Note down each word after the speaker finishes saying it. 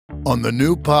On the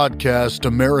new podcast,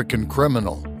 American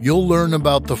Criminal, you'll learn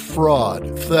about the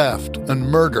fraud, theft, and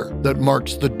murder that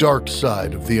marks the dark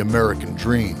side of the American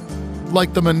dream.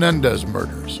 Like the Menendez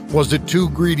murders, was it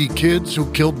two greedy kids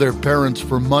who killed their parents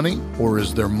for money, or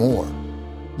is there more?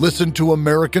 Listen to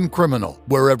American Criminal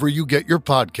wherever you get your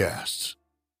podcasts.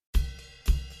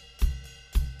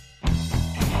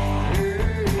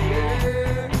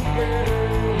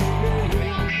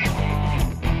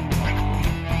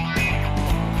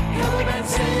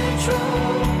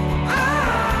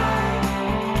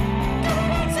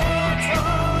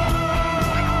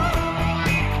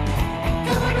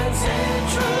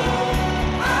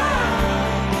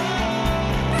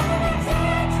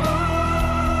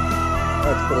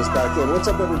 Let's put us back in. What's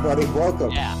up, everybody?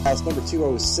 Welcome. House number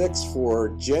 206 for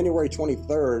January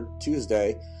 23rd,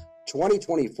 Tuesday,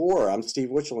 2024. I'm Steve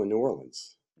Witchell in New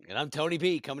Orleans. And I'm Tony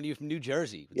B, coming to you from New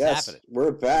Jersey. What's happening?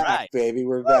 We're back, baby.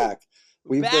 We're back.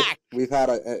 We've had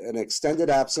an extended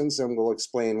absence, and we'll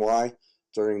explain why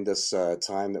during this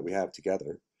time that we have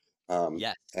together.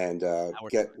 Yes. And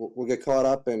we'll get caught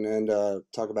up and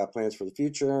talk about plans for the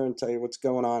future and tell you what's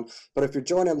going on. But if you're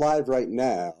joining live right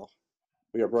now,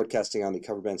 we are broadcasting on the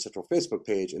Cover Band Central Facebook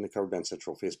page, in the Cover Band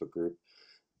Central Facebook group,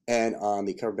 and on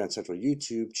the Cover Band Central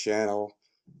YouTube channel.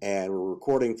 And we're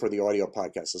recording for the audio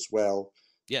podcast as well.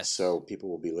 Yes. So people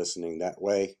will be listening that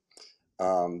way.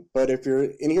 But if you're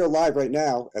in here live right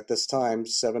now at this time,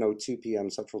 7:02 p.m.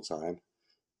 Central Time,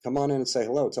 come on in and say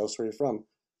hello. Tell us where you're from.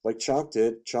 Like Chonk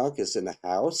did. Chonk is in the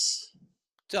house.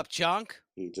 What's up, Chonk?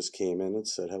 He just came in and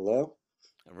said hello.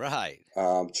 Right.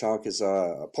 Chonk is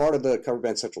a part of the Cover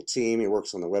Band Central team. He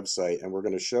works on the website, and we're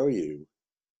going to show you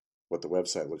what the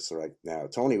website looks like now.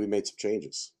 Tony, we made some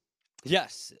changes.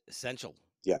 Yes, essential.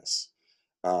 Yes.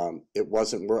 It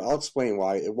wasn't. I'll explain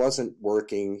why. It wasn't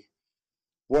working.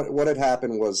 What had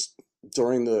happened was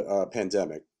during the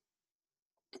pandemic,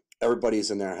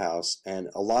 everybody's in their house, and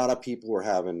a lot of people were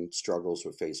having struggles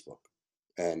with Facebook,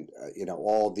 and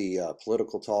all the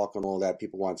political talk and all that.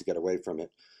 People wanted to get away from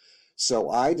it.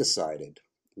 So I decided,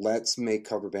 let's make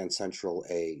Cover Band Central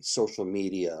a social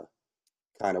media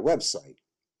kind of website,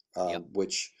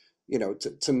 which,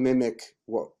 to mimic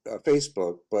what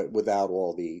Facebook, but without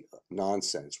all the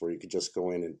nonsense, where you could just go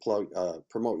in and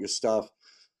promote your stuff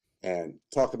and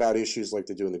talk about issues like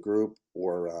they do in the group,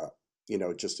 or,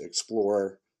 just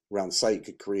explore around the site. You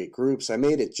could create groups. I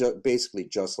made it basically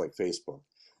just like Facebook.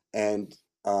 And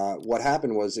what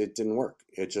happened was it didn't work.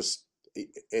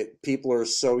 People are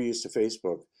so used to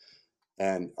Facebook,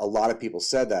 and a lot of people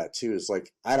said that too. It's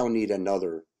like, I don't need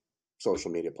another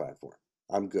social media platform.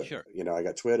 I'm good. Sure. I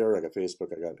got Twitter, I got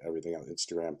Facebook, I got everything on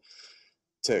Instagram,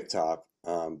 TikTok.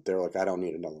 They're like, I don't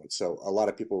need another one. So a lot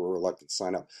of people were reluctant to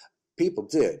sign up. People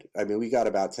did. I mean, we got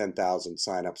about 10,000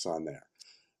 signups on there.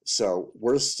 So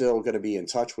we're still going to be in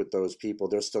touch with those people.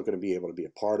 They're still going to be able to be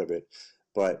a part of it.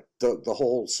 But the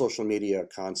whole social media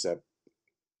concept,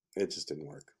 it just didn't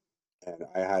work. And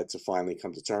I had to finally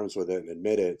come to terms with it and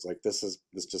admit it. It's like, this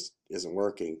just isn't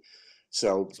working.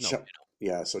 So so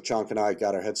Chonk and I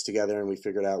got our heads together, and we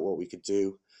figured out what we could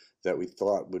do that we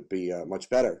thought would be much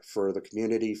better for the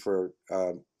community, for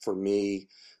me,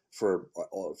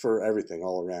 for everything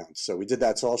all around. So we did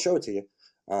that. So I'll show it to you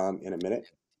in a minute.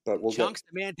 But Chonk's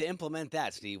the man to implement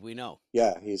that, Steve. We know.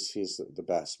 Yeah, he's the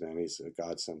best, man. He's a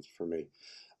godsend for me.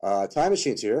 Time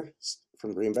Machine's here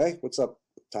from Green Bay. What's up,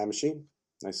 Time Machine?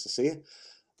 Nice to see you.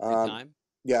 Good time.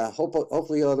 Yeah,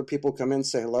 hopefully other people come in,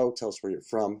 say hello, tell us where you're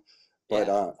from. But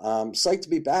I'm psyched to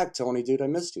be back, Tony, dude. I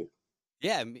missed you.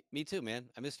 Yeah, me too,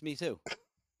 man. I missed me too.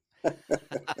 No,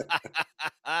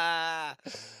 I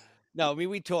mean,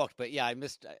 we talked, but yeah, I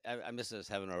missed us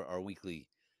having our weekly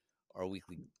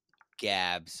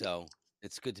gab. So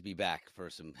it's good to be back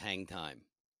for some hang time.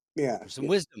 Yeah, for some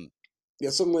wisdom. Yeah,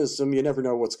 some wisdom. You never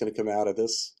know what's going to come out of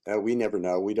this. We never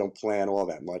know. We don't plan all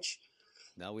that much.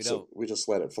 No, we don't. We just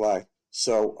let it fly.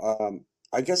 So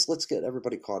I guess let's get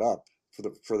everybody caught up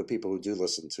for the people who do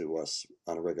listen to us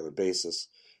on a regular basis.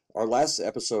 Our last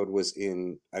episode was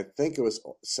in, I think it was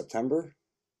September,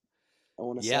 I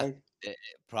want to say.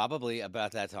 Probably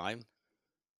about that time.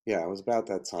 Yeah, it was about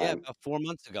that time. Yeah, about 4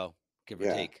 months ago, give or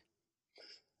take.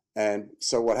 And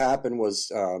so what happened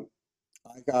was I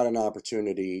got an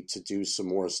opportunity to do some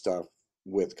more stuff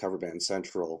with Cover Band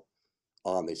Central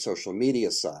on the social media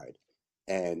side.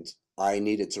 And I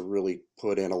needed to really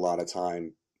put in a lot of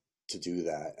time to do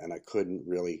that. And I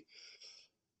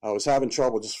was having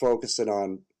trouble just focusing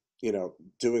on,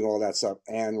 doing all that stuff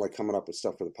and like coming up with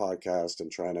stuff for the podcast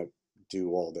and trying to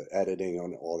do all the editing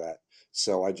and all that.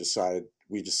 So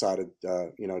we decided,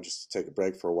 just to take a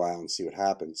break for a while and see what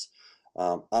happens.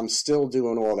 I'm still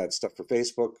doing all that stuff for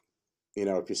Facebook.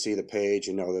 if you see the page,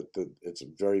 you know that it's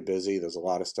very busy. There's a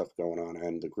lot of stuff going on,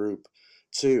 and the group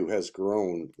too has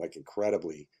grown like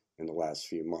incredibly in the last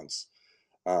few months.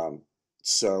 Um,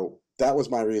 so that was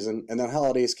my reason. And then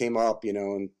holidays came up,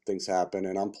 and things happen,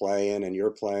 and I'm playing, and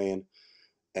you're playing,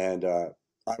 and I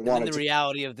And then wanted the to,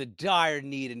 reality of the dire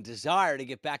need and desire to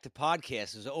get back to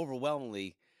podcasts is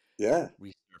overwhelmingly yeah,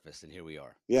 resurfaced, and here we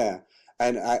are. yeah.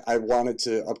 And I wanted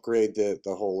to upgrade the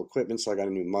whole equipment, so I got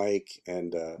a new mic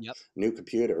and Yep. new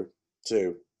computer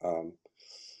too.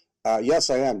 Yes,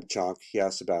 I am, Chonk. He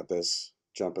asked about this.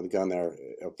 Jumping the gun there.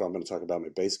 If I'm going to talk about my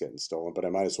bass getting stolen, but I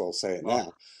might as well say it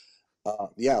Oh,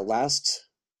 now. Yeah,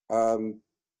 um,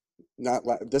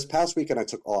 this past weekend I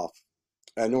took off.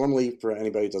 Normally, for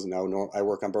anybody who doesn't know, I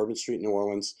work on Bourbon Street, New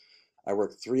Orleans. I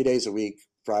work 3 days a week,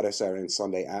 Friday, Saturday, and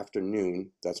Sunday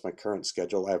afternoon. That's my current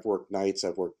schedule. I've worked nights,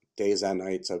 I've worked days and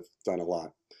nights. I've done a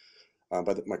lot.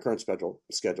 But my current schedule,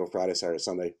 Friday, Saturday,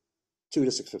 Sunday, 2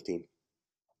 to 6:15.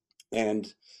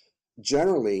 And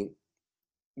generally,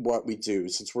 what we do,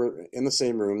 since we're in the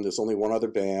same room, there's only one other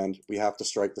band. We have to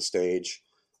strike the stage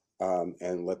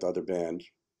and let the other band,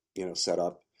 set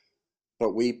up.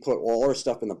 But we put all our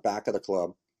stuff in the back of the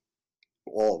club,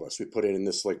 all of us. We put it in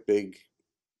this like big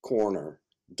corner,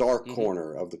 dark mm-hmm.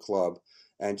 corner of the club,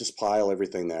 and just pile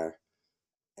everything there.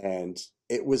 And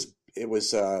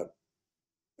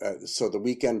so the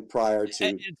weekend prior to,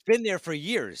 It's been there for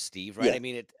years, Steve, right? yeah, I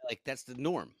mean, that's the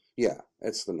norm. yeah,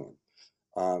 it's the norm.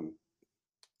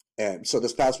 And so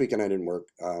this past weekend I didn't work.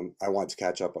 I wanted to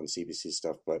catch up on CBC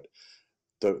stuff, but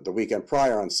the weekend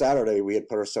prior on Saturday we had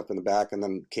put our stuff in the back, and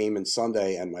then came in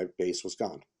Sunday and my bass was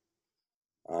gone.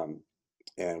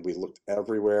 And we looked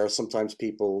everywhere. Sometimes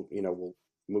people, will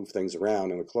move things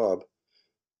around in the club,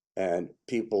 and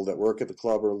people that work at the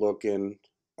club are looking.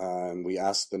 We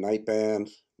asked the night band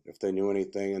if they knew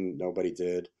anything, and nobody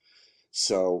did.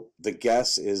 So the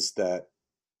guess is that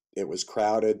it was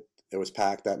crowded. It was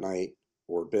packed that night,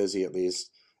 or busy at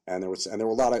least, and there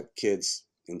were a lot of kids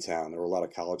in town. There were a lot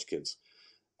of college kids.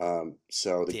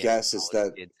 So the guess is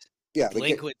that, kids. yeah,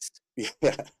 Delinquents.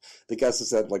 yeah, the guess is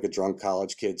that like a drunk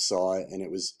college kid saw it, and it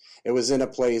was in a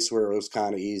place where it was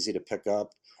kind of easy to pick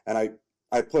up. And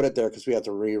I put it there because we had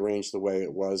to rearrange the way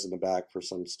it was in the back for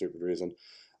some stupid reason.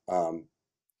 And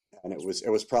it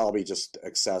was probably just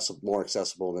more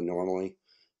accessible than normally.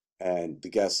 And the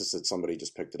guess is that somebody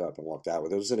just picked it up and walked out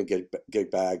with it. It was in a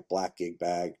gig bag, black gig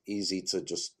bag, easy to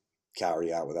just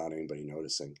carry out without anybody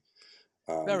noticing.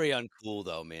 Very uncool,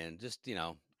 though, man. Just,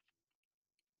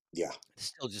 yeah.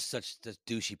 Still just such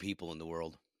douchey people in the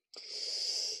world.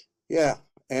 Yeah.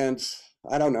 And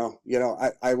I don't know.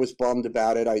 I was bummed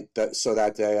about it. So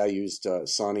that day I used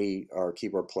Sonny, our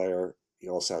keyboard player. He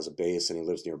also has a bass and he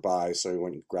lives nearby. So he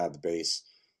went and grabbed the bass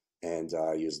and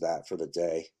used that for the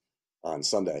day on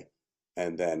Sunday.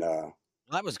 And then well,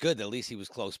 that was good. At least he was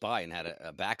close by and had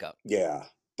a backup. Yeah,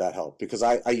 that helped because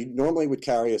I normally would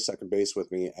carry a second bass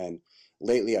with me, and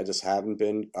lately I just haven't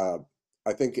been.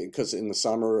 I think because in the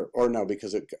summer, or no,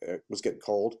 because it was getting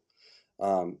cold,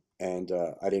 and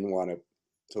I didn't want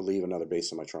to leave another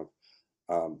bass in my trunk.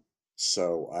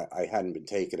 So I hadn't been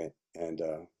taking it, and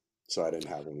so I didn't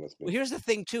have one with me. Well, here's the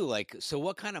thing too. Like, so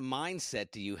what kind of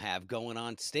mindset do you have going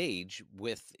on stage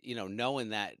with, knowing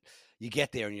that you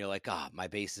get there and you're like, my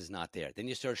bass is not there. Then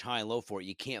you search high and low for it.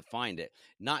 You can't find it.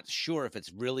 Not sure if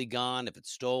it's really gone, if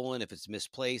it's stolen, if it's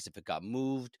misplaced, if it got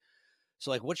moved. So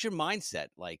like, what's your mindset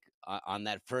like on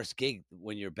that first gig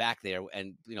when you're back there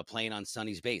and, playing on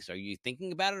Sonny's bass? Are you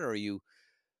thinking about it, or are you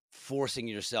forcing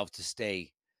yourself to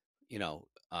stay,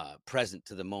 present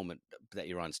to the moment that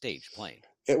you're on stage playing?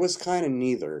 It was kind of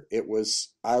neither.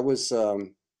 I was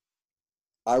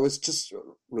just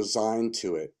resigned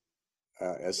to it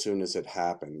as soon as it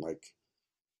happened. Like,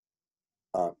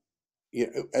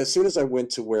 as soon as I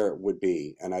went to where it would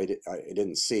be, and I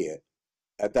didn't see it,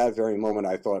 at that very moment,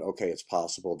 I thought, okay, it's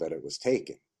possible that it was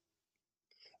taken.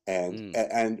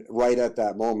 And right at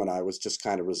that moment, I was just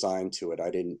kind of resigned to it. I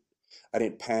didn't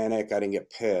panic. I didn't get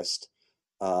pissed.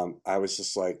 I was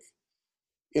just like,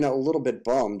 a little bit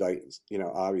bummed,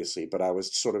 obviously, but I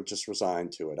was sort of just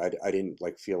resigned to it. I didn't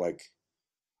feel like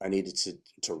I needed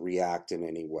to react in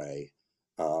any way.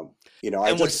 And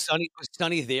was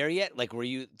Sonny there yet? Like, were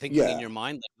you thinking in your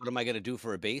mind, like, what am I going to do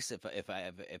for a bass if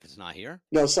it's not here?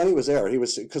 No, Sonny was there. He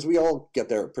was, because we all get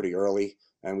there pretty early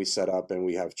and we set up and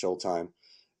we have chill time.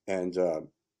 And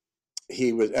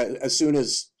he was, as soon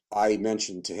as I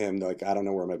mentioned to him, like, I don't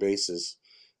know where my bass is,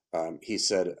 he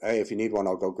said, hey, if you need one,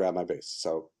 I'll go grab my bass.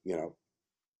 So,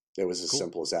 it was as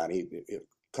simple as that. A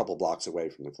couple blocks away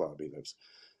from the club he lives.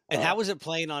 And how was it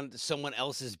playing on someone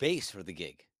else's bass for the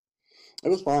gig? It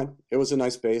was fine. It was a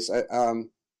nice bass. I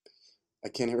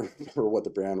can't even remember what the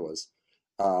brand was.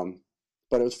 Um,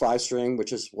 but it was 5 string,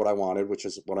 which is what I wanted, which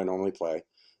is what I normally play.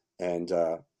 And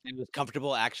It was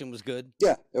comfortable. Action was good.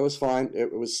 yeah, it was fine.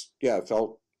 It was, yeah, it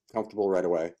felt comfortable right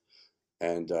away.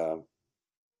 And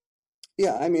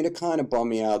yeah, I mean, it kind of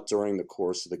bummed me out during the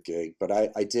course of the gig, but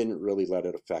I didn't really let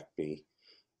it affect me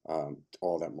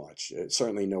all that much.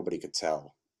 Certainly nobody could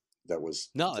tell that was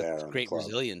No, it's there in the great club.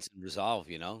 resilience and resolve.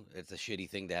 It's a shitty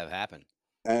thing to have happen.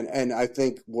 And I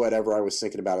think whatever I was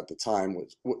thinking about at the time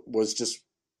was just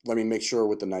let me make sure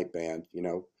with the night band,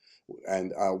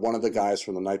 and one of the guys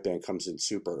from the night band comes in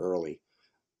super early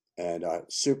and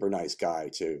super nice guy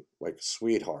too, like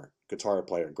sweetheart, guitar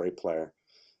player, great player,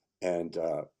 and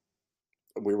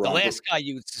we were The on. last guy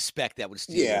you would suspect that would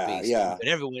steal your Yeah, bass, yeah. but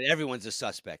everyone's a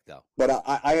suspect though. But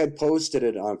I had posted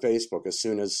it on Facebook as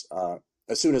soon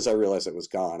as I realized it was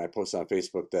gone. I posted on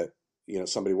Facebook that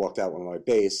somebody walked out with my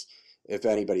bass. If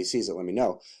anybody sees it, let me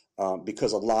know.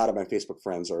 Because a lot of my Facebook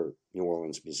friends are New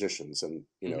Orleans musicians, and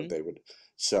they would.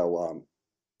 So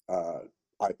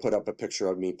I put up a picture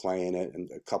of me playing it, and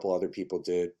a couple other people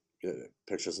did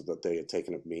pictures that they had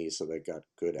taken of me, so they got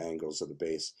good angles of the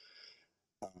bass.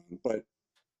 But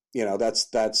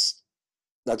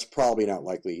that's probably not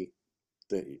likely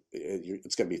that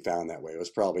it's going to be found that way. It was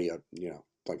probably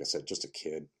like I said, just a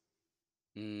kid.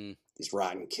 Mm, These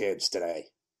rotten kids today.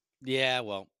 yeah,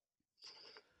 well,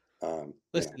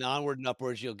 listen, Yeah. onward and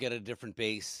upwards. You'll get a different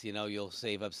bass. You'll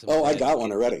save up some Oh, I bread. got You'll one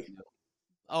get already. something.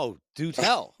 Oh, do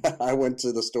tell. I went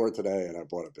to the store today and I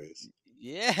bought a bass.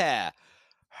 Yeah.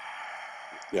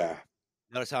 Yeah.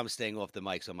 Notice how I'm staying off the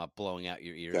mic, so I'm not blowing out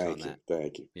your ears on that.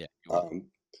 Thank you. Yeah, you're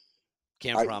welcome.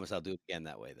 Can't promise I'll do it again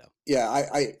that way, though. Yeah,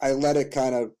 I let it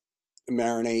kind of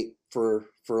marinate for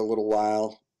a little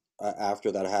while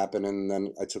after that happened, and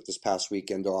then I took this past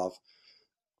weekend off,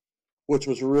 which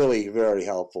was really very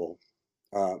helpful.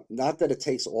 Not that it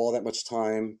takes all that much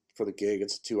time for the gig;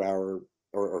 it's a 2 hour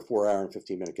or 4 hour and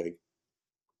 15 minute gig,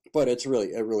 but it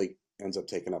really ends up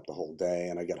taking up the whole day.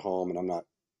 And I get home and I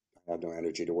have no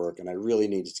energy to work, and I really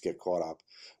needed to get caught up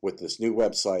with this new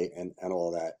website and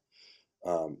all that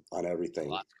on everything.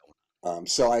 A lot's going on.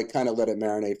 So I kind of let it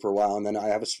marinate for a while, and then I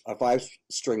have a 5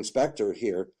 string Spectre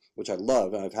here, which I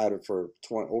love, and I've had it for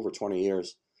over 20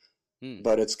 years.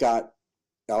 But it's got,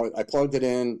 I plugged it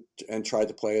in and tried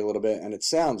to play a little bit, and it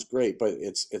sounds great, but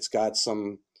it's got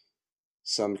some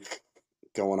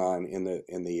going on in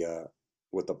the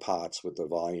with the pots with the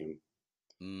volume,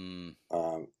 and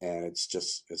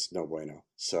it's no bueno.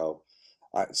 So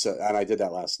I did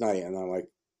that last night, and I'm like,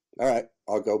 all right,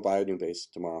 I'll go buy a new bass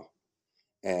tomorrow.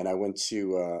 And I went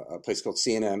to a place called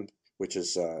C&M, which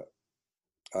is a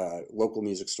local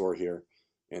music store here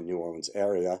in New Orleans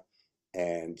area.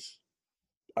 And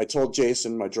I told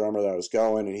Jason, my drummer, that I was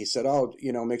going, and he said, "Oh,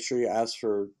 make sure you ask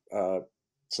for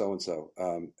so and so."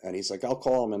 And he's like, "I'll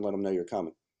call him and let him know you're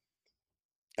coming."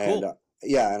 Cool. And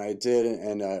yeah, and I did,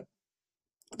 and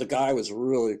the guy was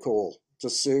really cool,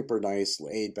 just super nice,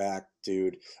 laid back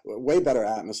dude, way better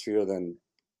atmosphere than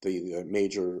the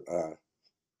major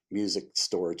music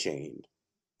store chain.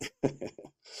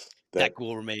 that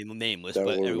will remain nameless,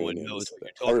 but everyone knows what you're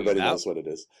talking Everybody about. knows what it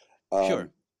is. Sure.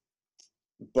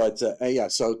 But yeah,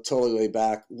 so totally laid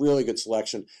back, really good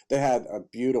selection. They had a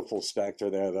beautiful Spectre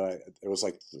there it was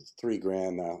like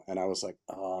 $3,000 now, and I was like,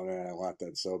 oh man, I want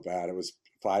that so bad. It was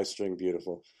 5 string,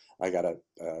 beautiful. I gotta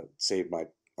save my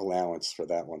allowance for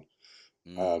that one.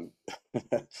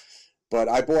 But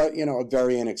I bought, a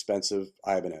very inexpensive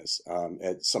Ibanez.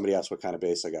 Somebody asked what kind of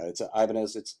bass I got. It's an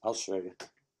Ibanez. I'll show you.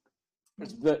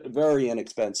 It's very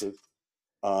inexpensive.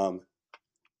 I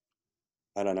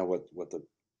don't know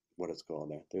what it's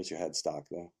called there. There's your headstock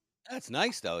there. That's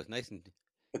nice though. It's nice and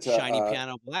it's shiny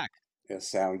piano black. Yeah,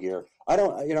 sound gear. I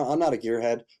don't, I'm not a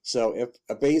gearhead. So if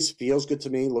a bass feels good to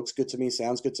me, looks good to me,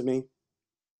 sounds good to me,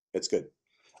 it's good.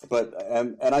 But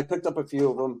and I picked up a few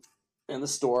of them in the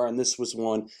store, and this was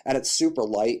one, and it's super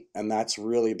light, and that's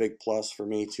really a big plus for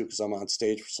me too, because I'm on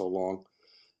stage for so long,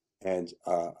 and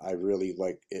I really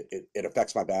like it. It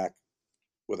affects my back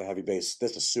with a heavy bass.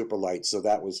 This is super light, so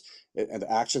that was, and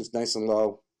the action's nice and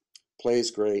low,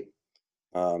 plays great,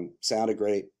 sounded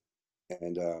great,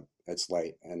 and it's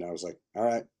light, and I was like, all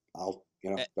right,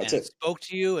 that's it. It spoke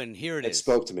to you, and here it is. It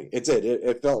spoke to me. It did.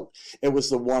 It was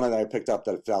the one that I picked up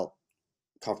that it felt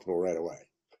comfortable right away.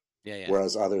 Yeah.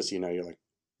 Whereas others, you're like,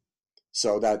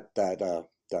 so that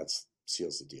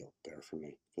seals the deal there for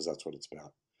me, because that's what it's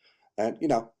about. And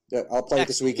I'll play it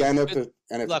this weekend if it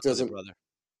doesn't. Brother.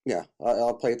 Yeah,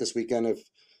 I'll play it this weekend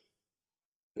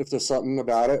if there's something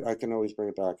about it, I can always bring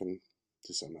it back and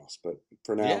do something else. But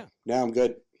for now, I'm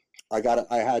good.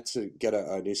 I had to get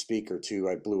a new speaker too.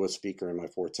 I blew a speaker in my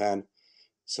 410,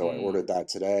 so I Mm. ordered that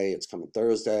today. It's coming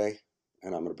Thursday,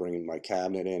 and I'm gonna bring in my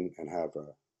cabinet in and have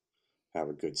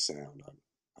a good sound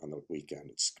on the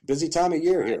weekend. It's a busy time of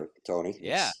year here, Tony.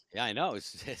 Yeah, yeah, I know.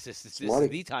 It's This is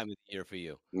the time of the year for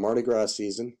you. Mardi Gras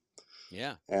season,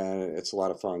 Yeah. and it's a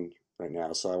lot of fun right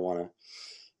now. So I want to.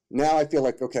 Now I feel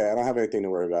like okay, I don't have anything to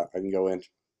worry about. I can go in,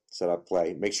 set up,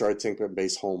 play. Make sure I take my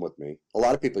bass home with me. A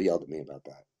lot of people yelled at me about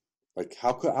that. Like,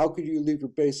 how could you leave your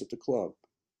bass at the club?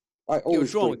 I Yeah, always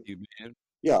what's wrong with bring you, man?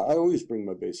 yeah, I always bring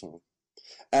my bass home,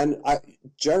 and I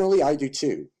generally I do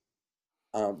too.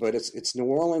 But it's New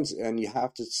Orleans, and you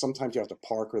have to sometimes you have to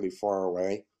park really far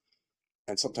away,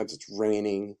 and sometimes it's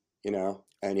raining,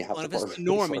 and you have Well, to if it's park the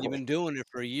really norm far and you've away. been doing it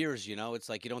for years, it's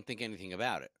like you don't think anything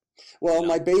about it, you Well,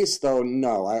 my know? bass though,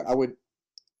 no, I would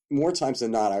more times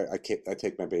than not I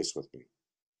take my bass with me.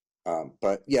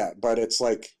 But yeah, but it's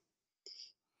like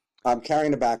I'm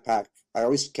carrying a backpack. I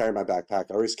always carry my backpack.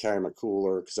 I always carry my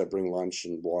cooler because I bring lunch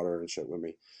and water and shit with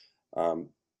me. Um,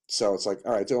 so it's like,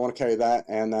 all right, do I want to carry that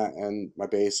and my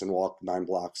bass and walk 9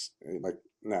 blocks? And like,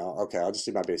 no, okay, I'll just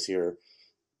leave my bass here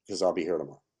because I'll be here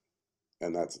tomorrow.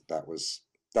 And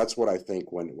that's what I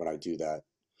think when I do that.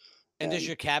 And does And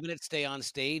your cabinet stay on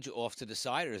stage off to the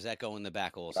side, or does that go in the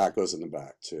back that also? goes in the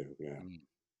back too. Yeah. Mm,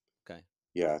 okay.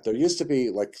 Yeah. There used to be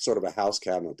like sort of a house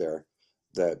cabinet there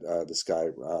that this guy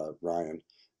Ryan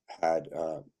had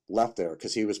left there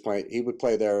because he would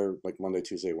play there like Monday,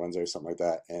 Tuesday, Wednesday or something like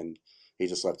that, and he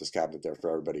just left his cabinet there for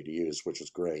everybody to use, which was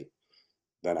great.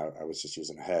 Then I was just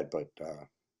using a head, but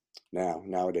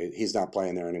nowadays he's not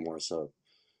playing there anymore,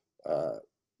 uh,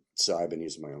 so I've been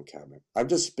using my own cabinet. I've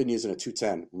just been using a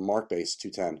 210 Mark bass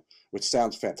 210, which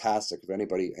sounds fantastic. If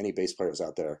any bass players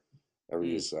out there ever Mm.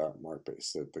 use Mark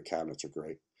bass, the cabinets are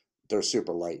great. They're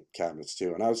super light cabinets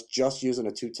too. And I was just using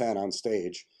a 210 on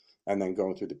stage, and then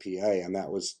going through the PA, and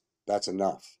that's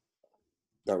enough.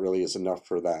 That really is enough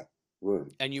for that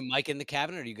room. And you mic in the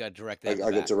cabinet, or you got direct out in the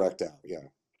I get back? direct out, yeah,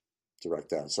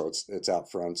 direct out. So it's out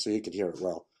front, so you can hear it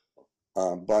well.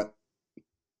 But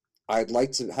I'd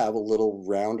like to have a little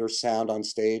rounder sound on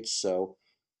stage, so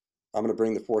I'm going to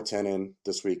bring the 410 in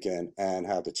this weekend and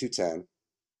have the 210,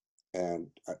 and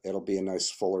it'll be a nice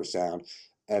fuller sound.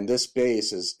 And this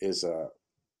bass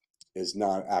is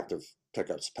not active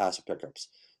pickups, passive pickups,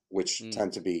 which Mm.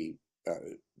 tend to be uh,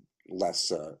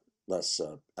 less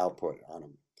output on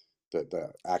them. The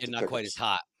You're active not quite as pickups,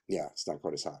 hot. yeah, it's not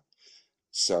quite as hot.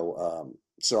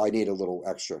 So I need a little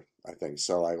extra, I think.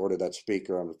 So I ordered that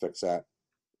speaker. I'm gonna fix that.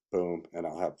 Boom, and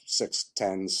I'll have 6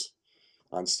 10s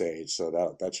on stage. So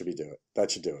that should be do it.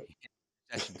 That should do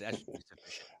That should it. be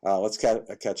sufficient. Let's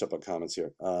catch up on comments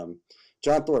here.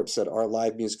 John Thorpe said our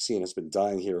live music scene has been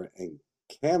dying here in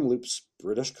Kamloops,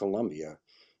 British Columbia,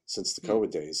 since the Hmm.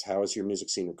 COVID days. How has your music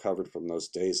scene recovered from those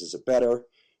days? Is it better,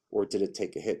 or did it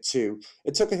take a hit too?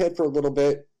 It took a hit for a little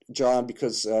bit, John,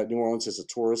 because New Orleans is a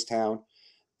tourist town,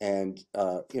 and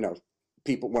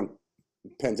people when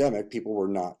pandemic people were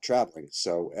not traveling,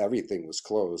 so everything was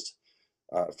closed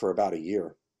for about a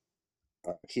year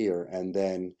here, and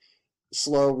then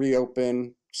slow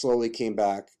reopen, slowly came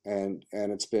back, and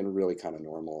it's been really kind of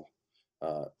normal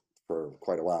uh, for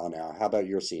quite a while now. How about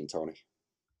your scene, Tony?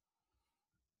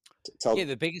 Yeah, Tell.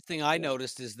 the biggest thing I Yeah.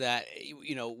 noticed is that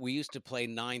we used to play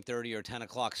 9:30 or 10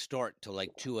 o'clock start till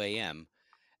like 2 a.m.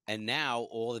 And now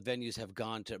all the venues have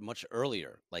gone to much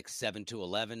earlier, like 7 to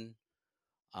 11.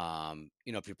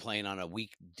 If you're playing on a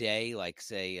weekday, like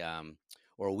say,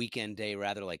 or a weekend day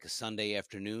rather, like a Sunday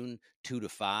afternoon, 2 to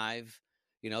 5.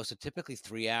 So typically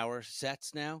 3 hour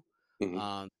sets now. Hmm.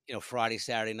 Friday,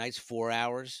 Saturday nights, 4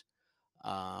 hours.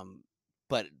 Um,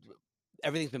 but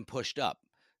everything's been pushed up.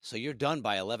 So you're done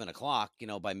by 11 o'clock.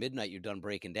 By midnight, you're done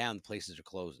breaking down. The places are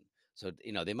closing. So,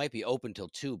 they might be open till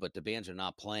 2, but the bands are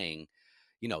not playing,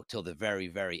 till the very,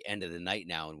 very end of the night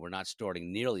now. And we're not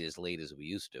starting nearly as late as we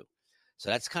used to. So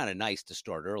that's kind of nice to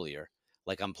start earlier.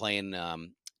 Like I'm playing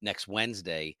next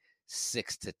Wednesday,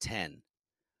 6 to 10,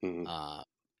 Hmm. uh,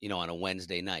 on a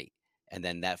Wednesday night. And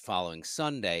then that following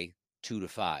Sunday, 2 to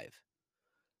 5.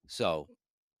 So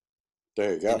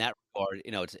There you in go. that regard,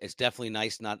 it's definitely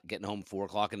nice not getting home 4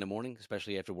 o'clock in the morning,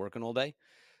 especially after working all day.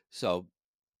 So,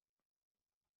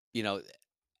 you know,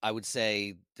 I would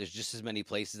say there's just as many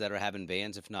places that are having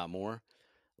bands, if not more.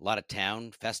 A lot of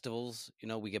town festivals,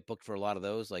 we get booked for a lot of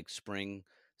those, like spring,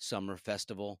 summer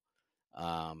festival.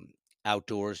 Um,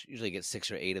 Outdoors, usually get 6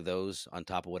 or 8 of those on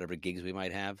top of whatever gigs we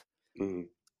might have. Hmm.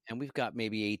 And we've got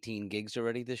maybe 18 gigs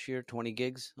already this year, 20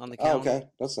 gigs on the Oh, calendar. okay,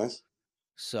 that's nice.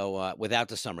 So without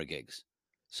the summer gigs.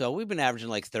 So we've been averaging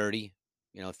like 30,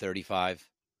 35,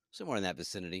 somewhere in that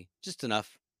vicinity, just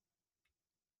enough.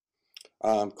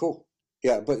 Cool.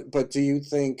 Yeah, but do you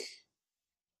think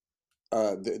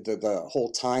the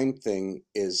whole time thing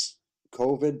is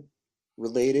COVID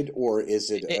related, or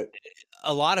is it It,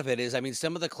 a lot of it is. I mean,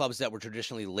 some of the clubs that were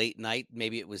traditionally late night,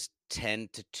 maybe it was 10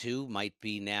 to 2, might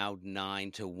be now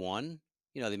 9 to 1.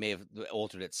 They may have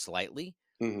altered it slightly.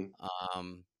 mhm,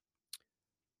 Um,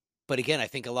 but again, I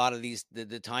think a lot of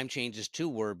the time changes too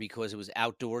were because it was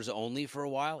outdoors only for a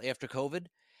while after COVID,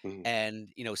 mhm. and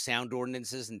sound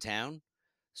ordinances in town.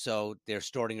 So they're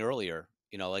starting earlier,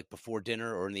 like before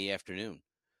dinner or in the afternoon,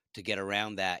 to get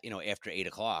around that. After 8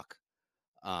 o'clock.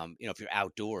 If you're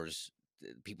outdoors,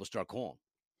 people start calling.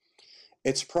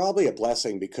 It's probably a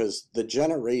blessing because the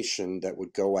generation that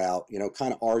would go out,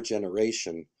 kind of our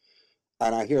generation,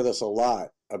 and I hear this a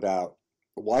lot about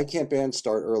why can't bands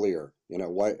start earlier?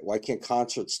 Why can't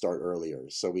concerts start earlier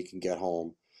so we can get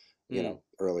home, Mm.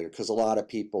 earlier? Because a lot of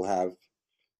people have,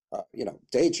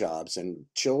 day jobs and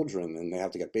children, and they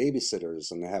have to get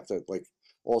babysitters, and they have to like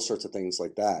all sorts of things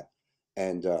like that.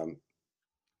 And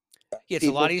Yeah, it's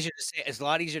a lot people, easier to say. It's a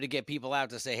lot easier to get people out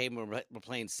to say, "Hey, we're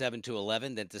playing 7 to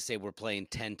 11," than to say we're playing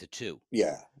 10 to 2,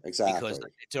 yeah, because exactly,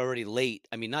 it's already late.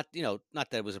 I mean, not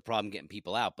that it was a problem getting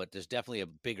people out, but there's definitely a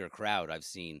bigger crowd I've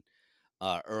seen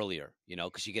earlier.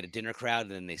 Because you get a dinner crowd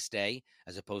and then they stay,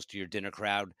 as opposed to your dinner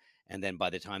crowd, and then by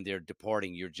the time they're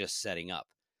departing, you're just setting up.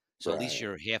 So at least right,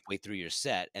 you're halfway through your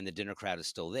set, and the dinner crowd is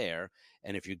still there.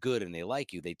 And if you're good and they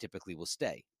like you, they typically will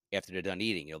stay after they're done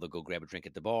eating. They'll go grab a drink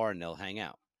at the bar and they'll hang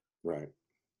out. right.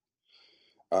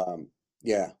 Um,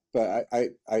 yeah, but I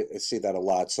see that a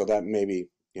lot. So that maybe,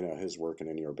 is working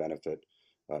in your benefit.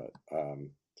 Uh,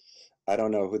 um, I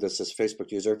don't know who this is,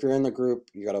 Facebook user. If you're in the group,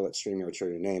 you got to let StreamYard show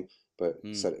your name. But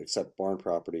Hmm. said except barn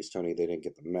properties, Tony, they didn't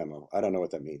get the memo. I don't know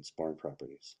what that means, barn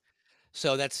properties.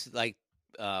 So that's like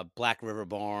Black River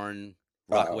Barn,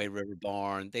 Rockaway Oh, River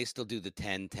Barn. They still do the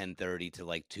 10:30 to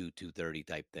like 2:30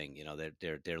 type thing.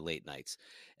 They're late nights.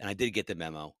 And I did get the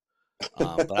memo.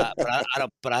 But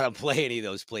I don't play any of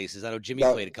those places. I know Jimmy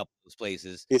no, played a couple of those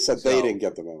places. he said they So didn't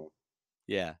get the memo.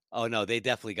 yeah. Oh no, they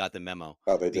definitely got the memo,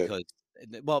 Oh, they did. because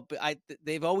well, but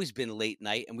they've always been late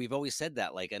night, and we've always said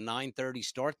that, like a 9:30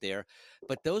 start there.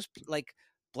 But like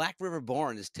Black River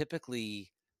Barn is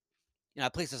typically,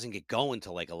 that place doesn't get going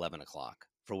till like 11 o'clock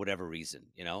for whatever reason.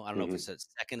 I don't know if Hmm. it's a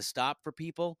second stop for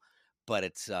people, but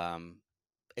it's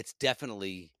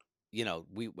definitely,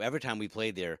 we every time we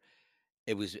played there,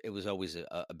 it was always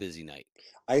a busy night.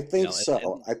 I You think know, and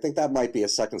so. I think that might be a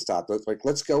second stop. Like,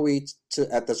 let's go eat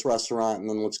at this restaurant, and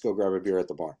then let's go grab a beer at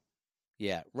the bar,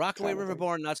 yeah, Rockaway kind of River thing.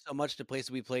 Barn, not so much. The place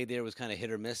we played there was kind of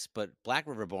hit or miss, but Black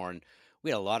River Barn,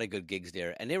 we had a lot of good gigs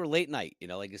there, and they were late night.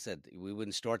 Like I said, we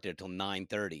wouldn't start there till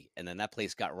 9:30, and then that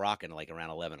place got rocking like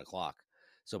around 11 o'clock.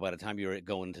 So by the time you were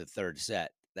going to the third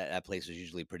set, that place was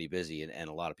usually pretty busy, and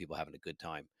a lot of people having a good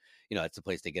time. It's a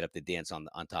place they get up to dance on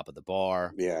top of the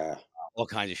bar, Yeah. all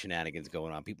kinds of shenanigans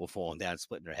going on. People falling down,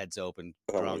 splitting their heads open,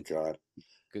 Oh my drunk. God.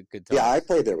 Good Yeah, I times.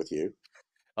 played there with you.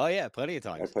 Oh yeah, plenty of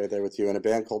I times. played there with you in a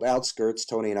band called Outskirts.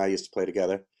 Tony and I used to play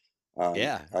together. Um,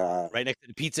 Yeah, uh, right next to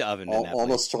the pizza oven in that place.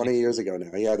 Almost 20 years ago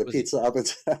now. Yeah, the Was pizza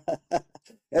ovens.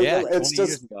 Yeah, It's 20 years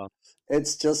just, ago.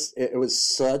 it was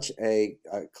such a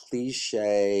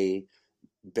cliche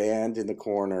band in the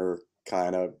corner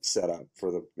kind of setup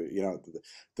for the,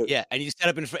 Yeah, and you set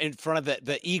up in front of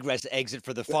the egress exit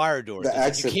for the fire door, the so it's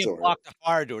like you exit can't door. block the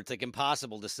fire door. It's like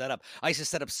impossible to set up. I used to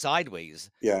set up sideways.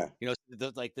 Yeah,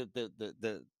 Like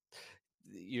the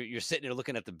you're sitting there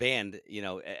looking at the band,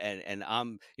 and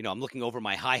I'm looking over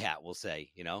my hi hat. We'll say,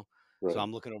 so right.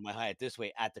 I'm looking over my hi hat this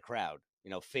way at the crowd,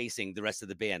 facing the rest of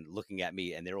the band, looking at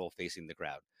me, and they're all facing the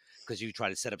crowd, because you try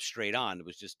to set up straight on, it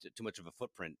was just too much of a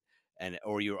footprint,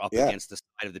 or you're up Yeah, against the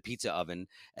side of the pizza oven,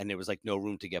 and there was like no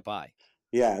room to get by.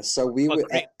 yeah. So we But would,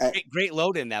 great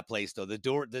load in that place though. The the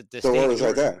door stage was right door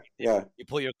is there. right there. Yeah, You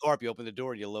pull your car up, you open the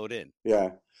door, and you load in.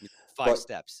 yeah. Five But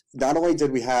steps. not only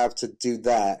did we have to do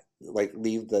that, like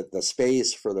leave the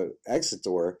space for the exit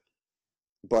door,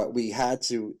 but we had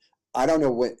to, I don't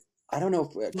know what, I don't know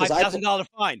if, because Five thousand dollar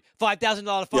fine.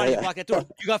 $5,000 yeah, fine. You block that door.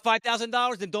 yeah, You got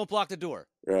 $5,000, then don't block the door.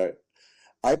 right.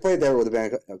 I played there with a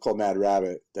band called Mad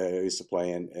Rabbit that I used to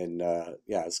play in, and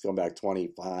yeah, it's going back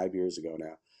 25 years ago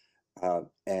now.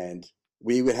 And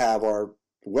we would have our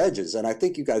wedges, and I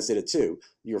think you guys did it too,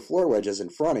 your floor wedges in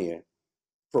front of you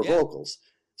for Yeah. vocals.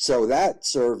 So that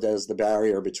served as the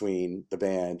barrier between the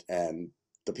band and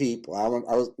the people. I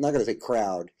was not going to say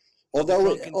crowd, So the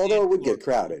drunken although dance it would floor, get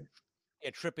crowded.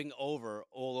 tripping over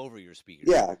all over your speakers.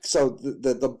 Yeah. So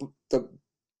the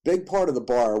big part of the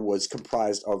bar was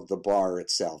comprised of the bar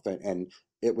itself, and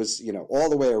it was, all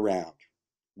the way around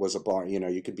was a bar.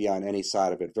 You could be on any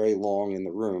side of it, very long in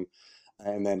the room.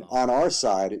 And then on our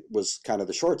side, it was kind of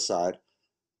the short side,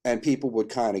 and people would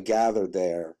kind of gather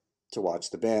there to watch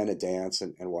the band and dance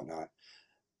and whatnot.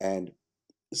 And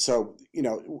so,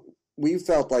 we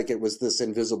felt like it was this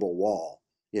invisible wall.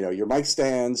 Your mic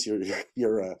stands,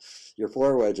 your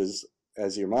floor wedges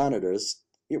as your monitors,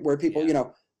 where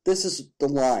people, this is the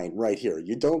line right here.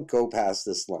 You don't go past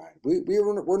this line.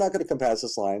 We're not going to come past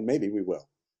this line. Maybe we will.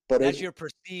 But that's your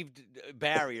perceived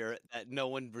barrier that no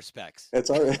one respects. It's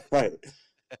our right.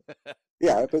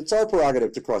 Yeah, but it's our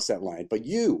prerogative to cross that line. But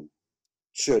you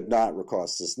should not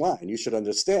cross this line. You should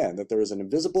understand that there is an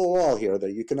invisible wall here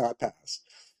that you cannot pass.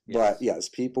 Yes. But yes,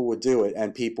 people would do it,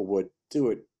 and people would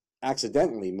do it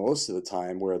accidentally most of the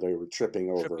time, where they were tripping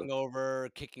over,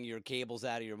 kicking your cables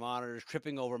out of your monitors,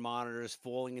 tripping over monitors,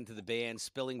 falling into the band,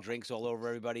 spilling drinks all over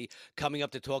everybody, coming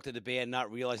up to talk to the band,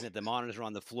 not realizing that the monitors are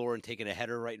on the floor and taking a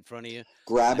header right in front of you,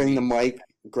 grabbing the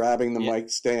mic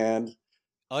stand.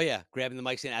 Oh yeah, grabbing the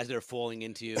mic stand as they're falling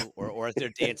into you, or as they're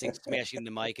dancing, smashing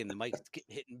the mic, and the mic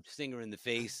hitting singer in the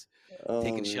face,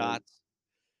 taking shots.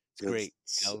 It's great.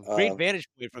 Great vantage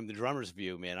point from the drummer's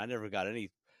view, man. I never got any,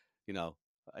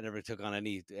 I never took on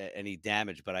any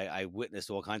damage, but I witnessed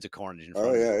all kinds of carnage in front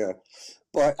of me. Yeah.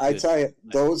 But I tell you,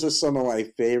 those are some of my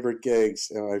favorite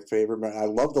gigs and my favorite. I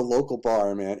love the local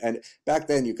bar, man. And back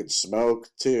then you could smoke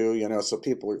too, so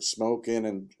people were smoking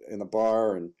and in the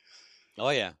bar and. Oh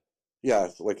yeah. Yeah,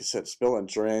 like I said, spilling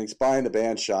drinks, buying the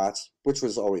band shots, which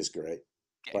was always great.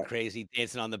 Getting crazy,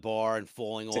 dancing on the bar and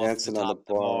falling off the top of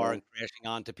the bar and crashing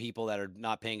onto people that are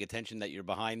not paying attention that you're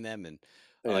behind them, and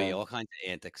all kinds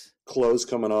of antics. Clothes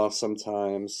coming off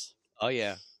sometimes. Oh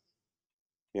yeah.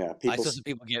 Yeah, I saw some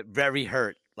people get very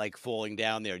hurt, like falling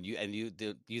down there, and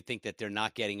you think that they're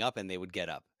not getting up, and they would get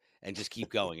up and just keep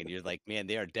going, and you're like, man,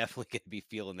 they are definitely going to be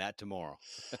feeling that tomorrow.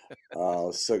 Oh,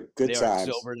 so good times.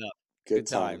 They are sobered up. Good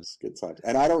times.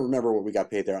 And I don't remember what we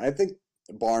got paid there. I think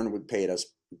Barn would pay us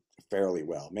fairly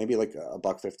well, maybe like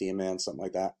 $1.50 a man, something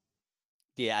like that.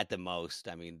 Yeah, at the most.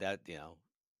 I mean, that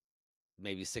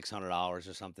maybe $600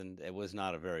 or something. It was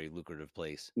not a very lucrative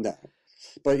place. No,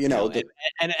 but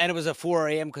and it was a 4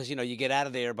 a.m. because you get out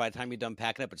of there by the time you're done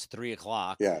packing up, it's 3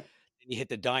 o'clock. Yeah, and you hit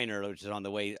the diner, which is on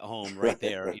the way home, right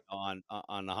there on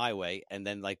the highway, and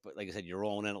then like I said, you're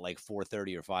rolling in at like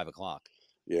 4:30 or 5 o'clock.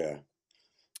 Yeah.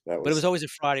 But it was always a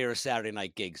Friday or a Saturday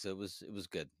night gig, so it was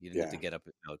good. You didn't have to get up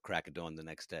at crack of dawn the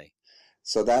next day.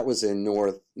 So that was in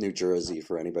North New Jersey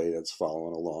for anybody that's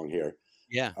following along here.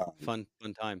 Yeah, fun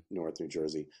time. North New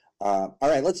Jersey. All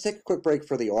right, let's take a quick break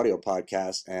for the audio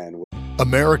podcast. And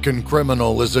American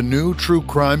Criminal is a new true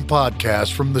crime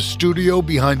podcast from the studio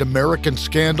behind American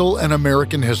Scandal and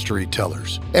American History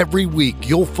Tellers. Every week,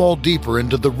 you'll fall deeper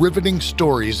into the riveting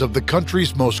stories of the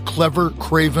country's most clever,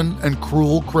 craven, and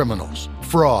cruel criminals.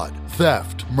 Fraud,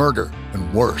 theft, murder,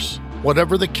 and worse.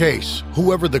 Whatever the case,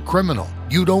 whoever the criminal,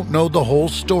 you don't know the whole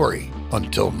story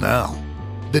until now.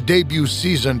 The debut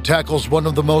season tackles one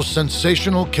of the most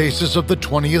sensational cases of the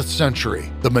 20th century,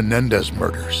 the Menendez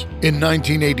murders. In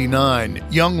 1989,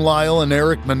 young Lyle and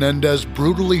Eric Menendez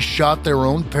brutally shot their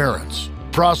own parents.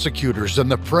 Prosecutors and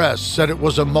the press said it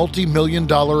was a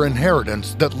multi-million-dollar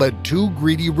inheritance that led two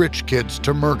greedy rich kids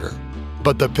to murder.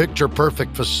 But the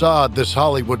picture-perfect facade this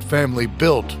Hollywood family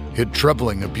built hid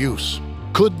troubling abuse.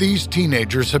 Could these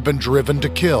teenagers have been driven to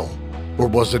kill? Or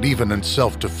was it even in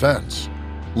self-defense?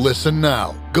 Listen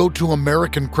now. Go to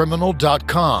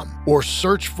AmericanCriminal.com or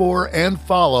search for and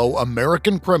follow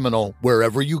American Criminal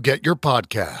wherever you get your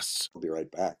podcasts. We'll be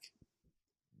right back.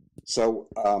 So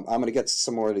I'm going to get to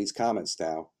some more of these comments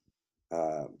now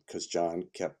because John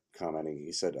kept commenting.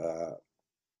 He said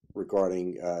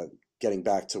regarding getting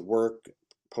back to work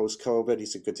post-COVID, he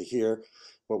said, good to hear.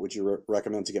 What would you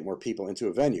recommend to get more people into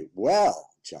a venue? Well,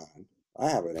 John, I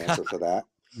have an answer for that.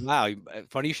 Wow,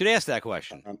 funny you should ask that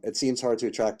question. It seems hard to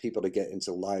attract people to get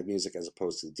into live music as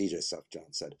opposed to the DJ stuff, John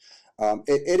said.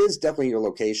 It is definitely your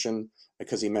location,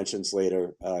 because he mentions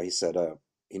later, he said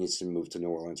he needs to move to New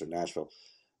Orleans or Nashville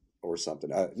or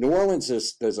something. New Orleans,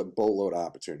 there's a boatload of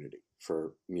opportunity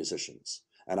for musicians.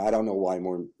 And I don't know why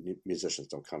more musicians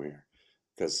don't come here,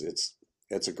 because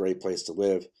it's a great place to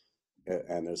live,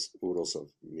 and there's oodles of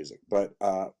music.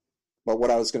 But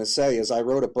what I was going to say is I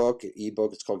wrote a book, an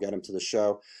ebook. It's called Get 'Em to the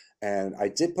Show. And I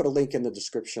did put a link in the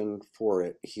description for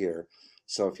it here.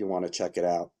 So if you want to check it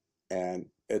out. And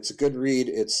it's a good read.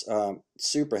 It's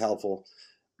super helpful.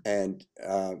 And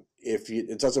if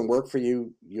it doesn't work for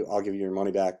you, I'll give you your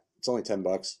money back. It's only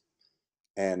 $10.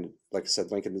 And like I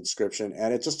said, link in the description.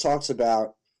 And it just talks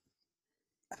about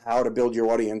how to build your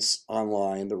audience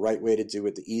online, the right way to do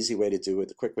it, the easy way to do it,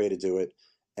 the quick way to do it,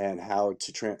 and how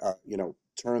to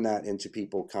turn that into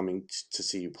people coming to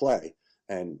see you play.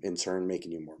 and in turn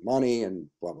making you more money and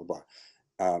blah, blah, blah.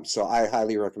 So I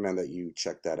highly recommend that you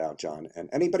check that out, John, and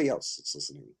anybody else that's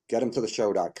listening.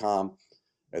 GetEmToTheShow.com.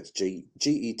 That's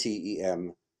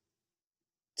GETEMTOTHESHOW.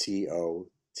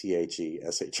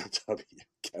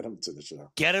 Get them to the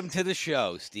show. Get him to the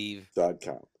show, Steve.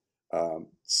 .com.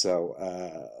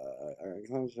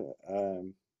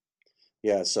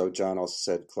 Yeah, so John also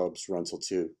said clubs run till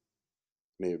 2.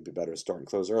 Maybe it'd be better to start and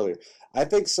close earlier. I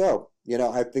think so.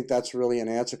 I think that's really an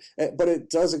answer. But it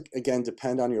does, again,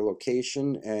 depend on your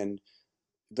location and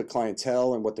the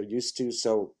clientele and what they're used to.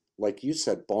 So, like you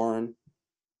said, barn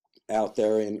out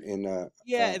there in and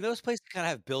those places kind of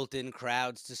have built-in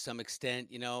crowds to some extent,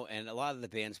 and a lot of the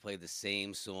bands play the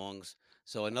same songs.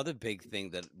 So another big thing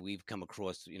that we've come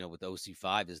across, with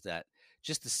OC5 is that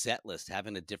just the set list,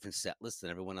 having a different set list than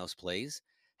everyone else plays,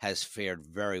 has fared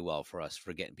very well for us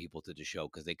for getting people to the show,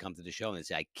 because they come to the show and they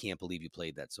say, I can't believe you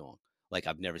played that song. Like,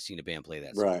 I've never seen a band play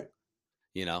that song. Right.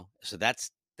 So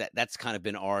that's kind of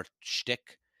been our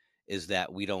shtick, is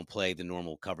that we don't play the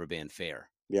normal cover band fare.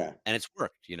 Yeah. And it's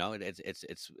worked, we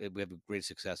have great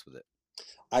success with it.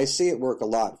 I see it work a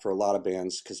lot for a lot of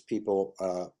bands, because people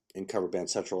in Cover Band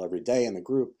Central every day in the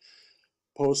group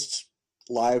post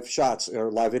live shots or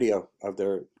live video of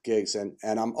their gigs. And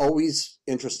I'm always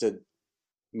interested,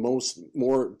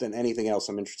 more than anything else,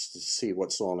 I'm interested to see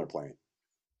what song they're playing.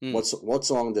 What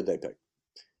song did they pick?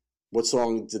 What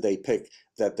song did they pick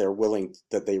that they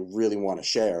really want to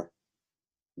share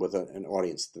with an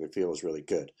audience that they feel is really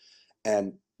good?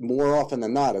 And more often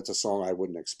than not, it's a song I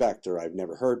wouldn't expect, or I've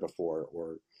never heard before,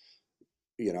 or,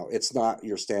 it's not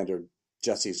your standard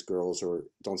Jesse's Girls or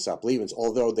Don't Stop Believin',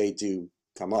 although they do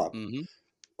come up.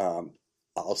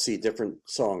 I'll see different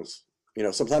songs.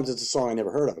 Sometimes it's a song I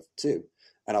never heard of too.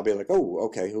 And I'll be like, oh,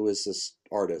 okay, who is this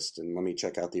artist? And let me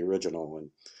check out the original.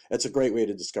 And it's a great way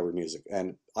to discover music.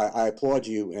 And I applaud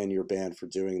you and your band for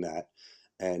doing that.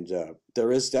 And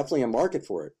there is definitely a market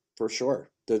for it, for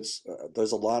sure. There's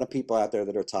a lot of people out there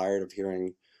that are tired of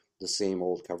hearing the same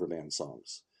old cover band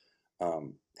songs.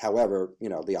 However,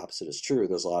 the opposite is true.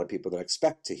 There's a lot of people that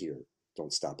expect to hear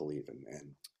Don't Stop Believin'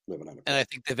 and Living on a Prayer. And I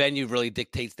think the venue really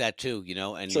dictates that too,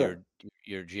 and Sure.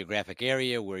 your geographic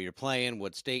area, where you're playing,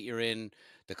 what state you're in,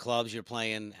 the clubs you're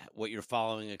playing, what your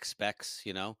following expects.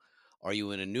 Are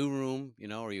you in a new room?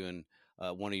 Are you in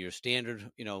one of your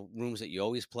standard, rooms that you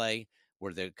always play,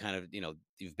 where they're kind of,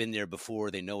 you've been there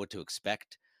before, they know what to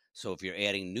expect. So if you're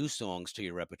adding new songs to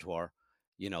your repertoire,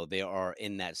 they are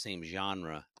in that same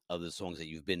genre of the songs that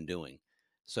you've been doing.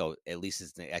 So at least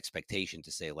it's the expectation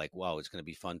to say, like, wow, it's going to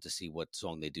be fun to see what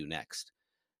song they do next.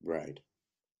 Right.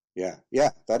 Yeah.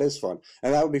 Yeah. That is fun.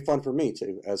 And that would be fun for me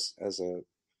too, as a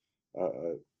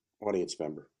audience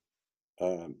member.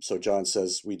 So John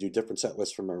says we do different set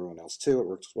lists from everyone else too. It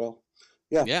works well.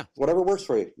 Yeah. Whatever works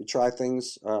for you. You try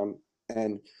things.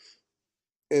 And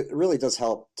it really does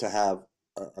help to have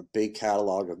a big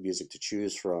catalog of music to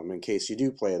choose from, in case you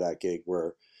do play that gig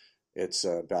where it's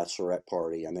a bachelorette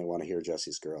party and they want to hear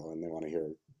Jesse's Girl and they want to hear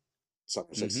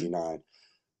Summer 69.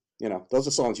 Those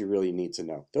are songs you really need to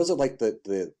know. Those are like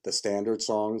the standard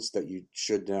songs that you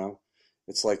should know.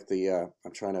 It's like I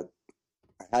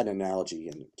had an analogy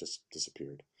and it just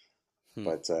disappeared.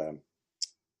 But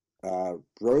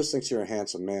Rose thinks you're a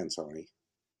handsome man, Tony.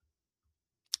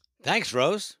 Thanks,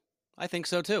 Rose. I think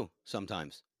so too.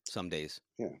 Sometimes, some days.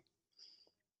 Yeah.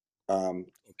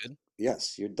 Good.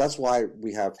 Yes, that's why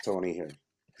we have Tony here.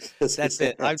 That's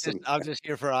it. I'm just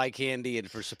here for eye candy and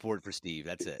for support for Steve.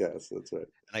 That's it. Yes, that's right.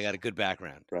 And I got a good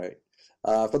background. Right.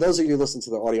 For those of you who listen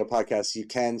to the audio podcast, you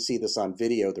can see this on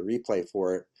video, the replay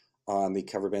for it on the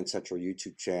Cover Band Central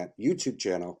YouTube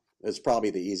channel. It's probably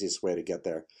the easiest way to get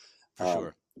there. For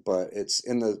sure. But it's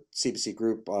in the CBC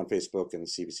group on Facebook and the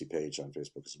CBC page on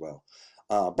Facebook as well.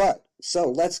 So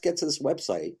let's get to this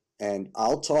website, and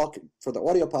I'll talk for the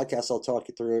audio podcast. I'll talk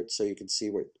you through it so you can see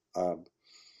what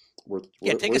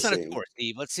take us on a tour,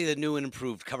 Steve. Let's see the new and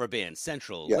improved Cover Band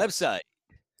Central website.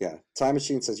 Yeah, Time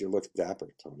Machine says you look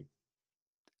dapper, Tony.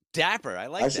 Dapper, I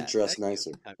like that. I should dress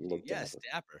nicer. Look yes,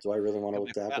 dapper. Do I really want to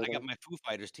look dapper? I got my Foo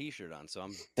Fighters T-shirt on, so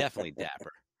I'm definitely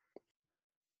dapper.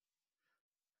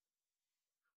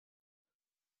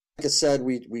 Like I said,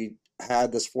 we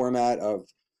had this format of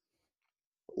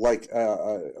like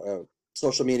a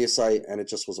social media site, and it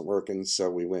just wasn't working, so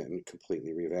we went and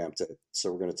completely revamped it.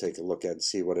 So we're going to take a look at and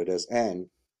see what it is. And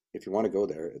if you want to go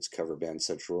there, it's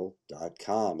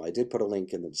coverbandcentral.com. I did put a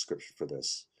link in the description for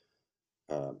this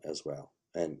as well.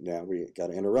 And now we got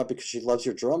to interrupt because she loves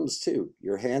your drums too.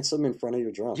 You're handsome in front of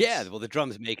your drums. Yeah, well, the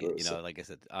drums make it. Like I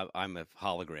said, I'm a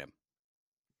hologram.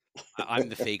 I'm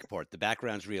the fake part. The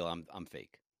background's real. I'm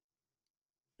fake.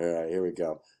 All right, here we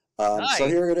go. So Nice.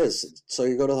 here it is. So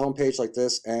you go to the homepage like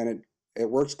this, and it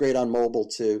works great on mobile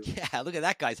too. Yeah, look at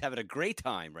that guy's having a great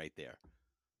time right there.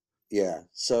 Yeah,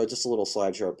 so just a little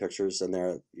slideshow of pictures, and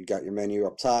there you got your menu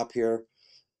up top here.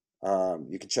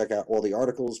 You can check out all the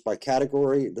articles by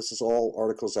category. This is all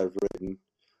articles I've written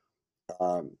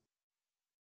um,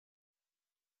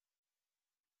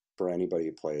 for anybody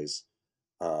who plays.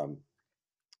 Um,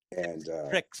 and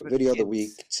Tricks for video of the kids.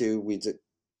 week too. We did,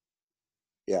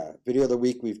 yeah, video of the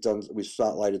week. We've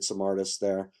spotlighted some artists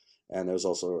there, and there's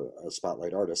also a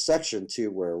spotlight artist section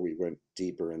too, where we went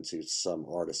deeper into some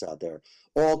artists out there.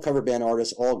 All cover band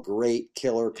artists, all great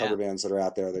killer Yeah. cover bands that are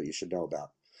out there that you should know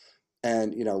about.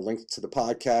 And links to the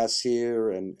podcast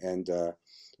here and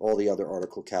all the other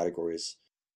article categories.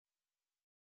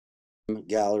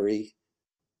 Gallery,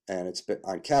 and it's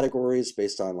on categories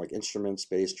based on like instruments,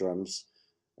 bass, drums,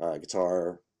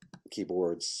 guitar,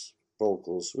 keyboards,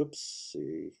 vocals. Whoops,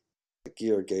 see,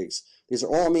 gear, gigs. These are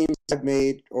all memes I've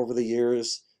made over the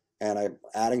years, and I'm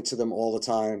adding to them all the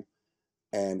time.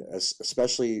 And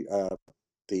especially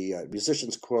the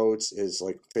musicians' quotes is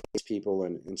like famous people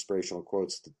and inspirational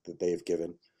quotes that they've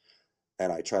given.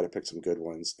 And I try to pick some good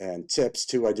ones. And tips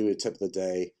too. I do a tip of the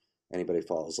day. Anybody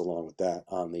follows along with that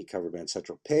on the Cover Band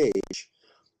Central page,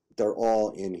 they're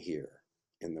all in here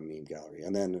in the meme gallery.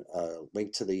 And then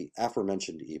link to the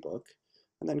aforementioned ebook,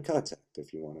 and then contact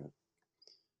if you want to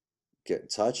get in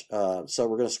touch. So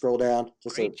we're going to scroll down.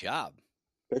 Just Great a job.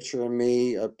 picture of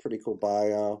me, a pretty cool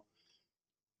bio.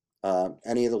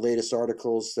 Any of the latest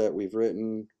articles that we've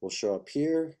written will show up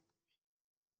here.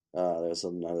 There's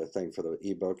another thing for the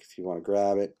ebook if you want to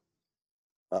grab it.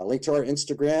 Link to our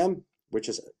Instagram, which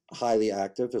is highly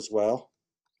active as well.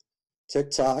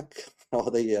 TikTok, all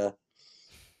the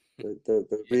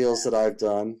reels that I've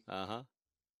done. Uh-huh.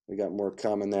 We got more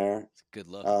coming there. Good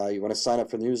look. You want to sign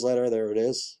up for the newsletter? There it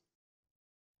is.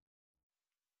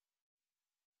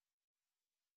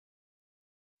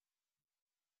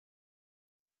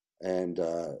 And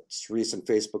just recent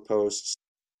Facebook posts.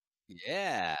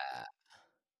 Yeah.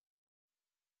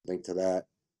 Link to that.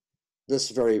 This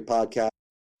very podcast.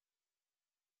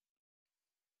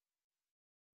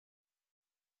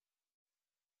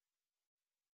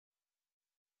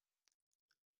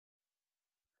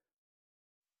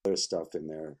 There's stuff in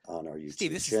there on our YouTube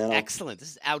Steve, this channel. is excellent. This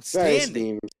is Various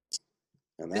outstanding. memes.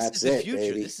 And This that's is the it, future.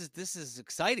 baby. This is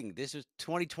exciting. This is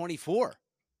 2024.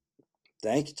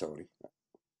 Thank you, Tony.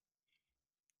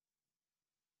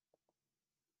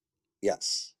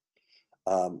 Yes.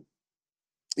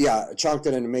 Yeah, Chunk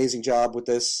did an amazing job with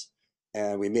this,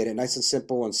 and we made it nice and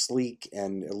simple and sleek,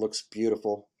 and it looks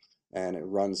beautiful, and it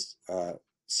runs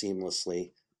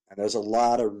seamlessly. And there's a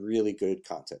lot of really good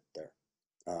content there.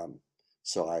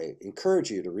 So I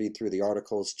encourage you to read through the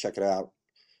articles, check it out,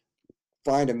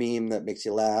 find a meme that makes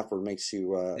you laugh or makes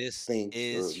you This think or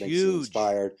is makes you huge.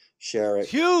 inspired. Share it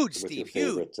Huge, with your Steve.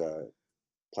 Huge. favorite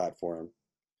platform.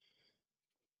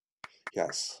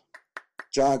 Yes.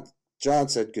 John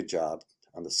said good job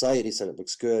on the site. He said it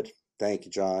looks good. Thank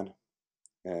you, John.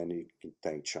 And you can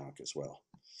thank Chunk as well.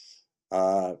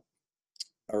 All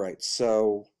right,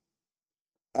 so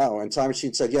and Time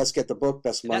Machine said yes, get the book,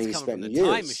 best And money that's he coming spent from in the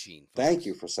years. Time Machine. Folks. Thank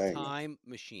you for saying Time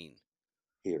Machine.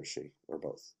 He or she or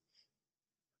both.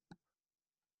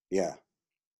 Yeah.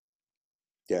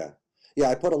 Yeah. Yeah,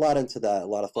 I put a lot into that, a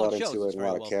lot of thought into it, and a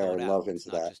lot of care and love into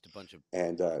that. Just a bunch of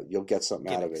and you'll get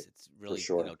something gimmicks. out of it. It's really, for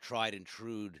sure. Tried and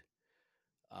true,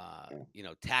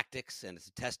 tactics, and it's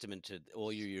a testament to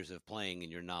all your years of playing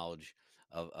and your knowledge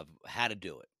of how to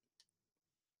do it.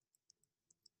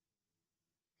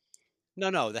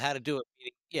 No, the how to do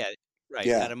it. Yeah, right.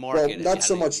 Yeah. How to market it. Not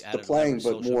so much the playing,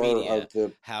 but more media, of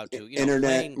the how to internet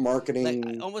playing, marketing.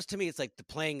 Like, almost to me, it's like the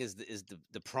playing is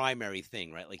the primary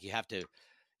thing, right? Like you have to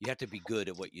be good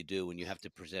at what you do, and you have to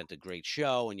present a great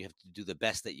show, and you have to do the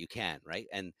best that you can, right?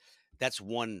 And that's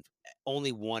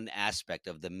only one aspect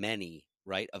of the many,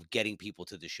 right, of getting people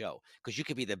to the show. Because you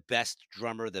could be the best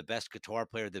drummer, the best guitar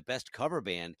player, the best cover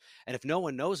band, and if no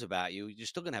one knows about you, you're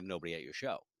still gonna have nobody at your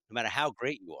show, no matter how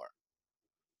great you are.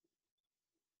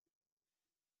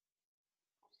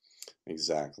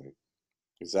 Exactly.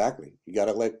 You got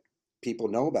to let people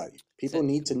know about you. People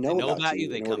need to know about you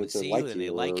They in come order and to see like you, and you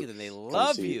they like you, and they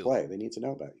love you. Play. They need to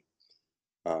know about you.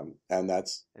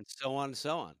 And so on and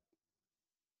so on.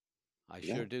 I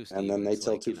sure do, Steve. And then they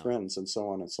tell two friends, and so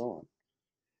on and so on.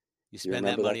 You spend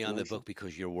that money on the book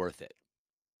because you're worth it.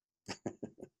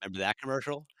 Remember that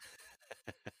commercial?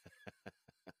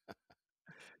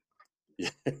 Yeah,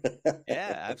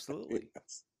 absolutely.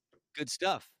 Yes. Good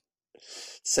stuff.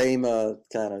 Same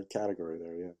kind of category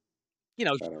there, yeah. You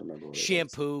know, I don't remember what it was.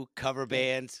 shampoo, cover Yeah.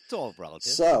 bands. It's all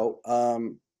relative. So,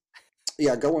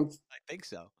 yeah, going. I think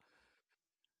so.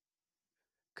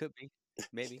 Could be.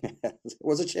 Maybe.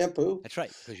 Was it shampoo? That's right,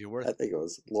 because you're worth I it. think it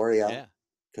was L'Oreal. Yeah.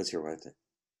 Because you're worth it.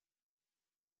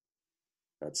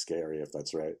 That's scary if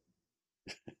that's right.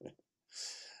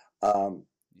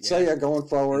 So yeah, going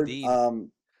forward, indeed.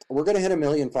 we're gonna hit 1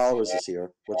 million followers this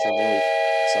year, which I'm really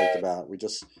psyched about.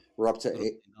 We're up to Little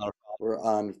eight. $1 We're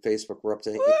on Facebook. We're up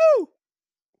to Woo!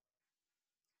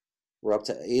 we're up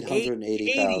to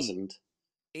 880,000,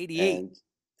 88.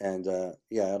 and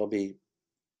yeah, it'll be,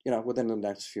 within the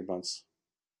next few months.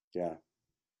 Yeah,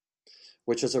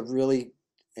 which is a really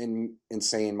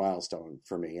insane milestone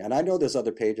for me. And I know there's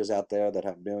other pages out there that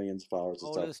have millions of followers and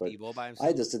Oh, stuff, there's but Steve all by I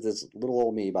himself. just did this little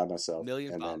old me by myself,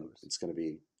 Million and then followers. it's going to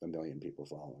be 1 million people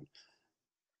following.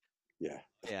 Yeah.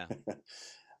 Yeah.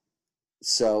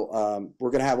 So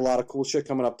we're gonna have a lot of cool shit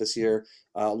coming up this year.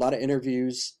 A lot of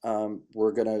interviews.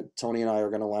 Tony and I are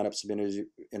gonna line up some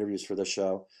interviews for this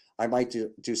show. I might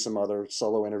do some other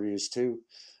solo interviews too.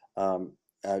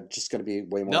 Just gonna be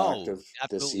way more active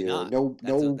this year. Not. No,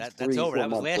 That's 3, over. 4 That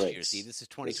was month last breaks year. See, this is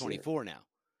 2024 now.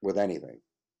 with anything.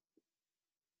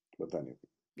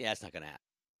 Yeah, it's not gonna happen.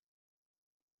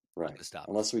 Right. Stop.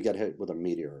 Unless we get hit with a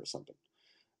meteor or something.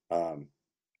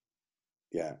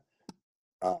 Yeah.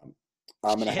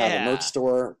 I'm gonna have a merch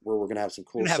store where we're gonna have some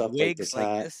cool stuff like this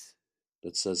hat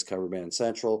that says Cover Band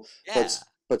Central. Yeah.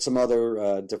 But some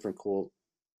other different cool.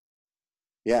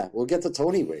 Yeah, we'll get the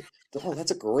Tony wig. Oh,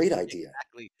 that's a great idea.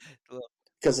 Exactly.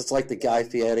 Because it's like the Guy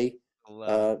Fieri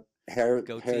hairdo.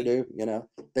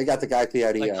 They got the Guy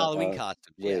Fieri like Halloween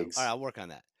costume. Wigs. Yeah. All right, I'll work on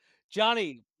that.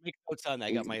 Johnny, make notes on that.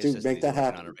 I got my Dude, assistant. make that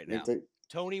happen. On it right now.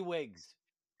 Tony wigs.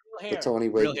 Real hair. The Tony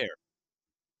wig. Real hair.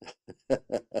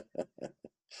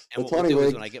 And what we'll do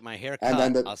is when I get my hair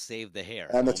cut, I'll save the hair.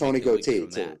 And the Tony goatee,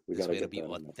 too. We got to get be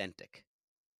authentic.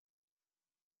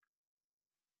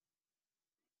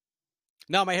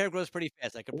 No, my hair grows pretty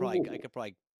fast. I could probably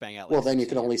bang out. Well, then you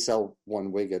can only sell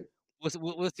one wig at. We'll see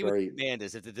what the demand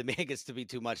is. If the demand gets to be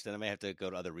too much, then I may have to go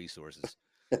to other resources.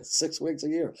 6 wigs a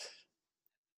year.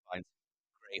 Find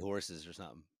gray horses or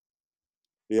something.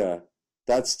 Yeah,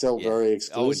 that's still very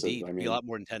exclusive. Oh, indeed. It'd be a lot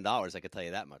more than $10. I could tell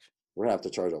you that much. We're gonna have to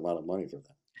charge a lot of money for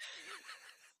that.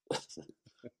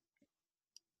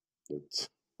 It'd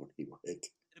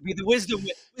be the wisdom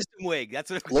wig.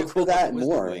 That's what. Look for that and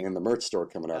more in the merch store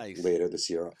coming up later this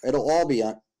year. It'll all be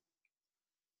on.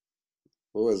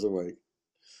 Wisdom wig.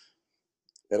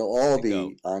 It'll all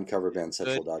be on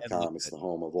coverbandcentral.com. It's the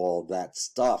home of all that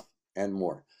stuff and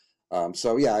more.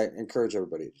 So yeah, I encourage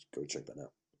everybody to go check that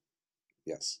out.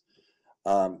 Yes.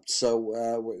 So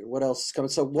what else is coming?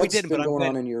 So what's been going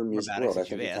on in your music world? I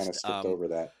think we kind of skipped over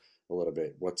that a little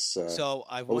bit. What's so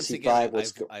I've OC5,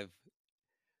 once again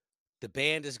the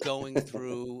band is going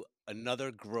through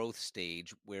another growth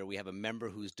stage where we have a member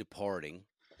who's departing,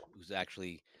 who's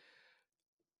actually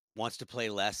wants to play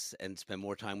less and spend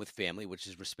more time with family, which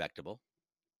is respectable.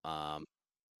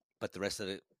 But the rest of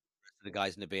the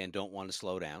guys in the band don't want to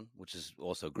slow down, which is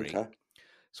also great. Okay.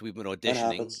 So we've been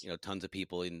auditioning, tons of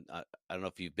people in, I don't know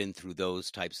if you've been through those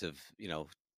types of,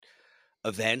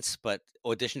 events, but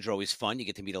auditions are always fun. You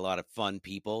get to meet a lot of fun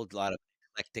people, a lot of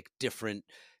eclectic, different,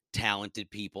 talented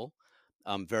people.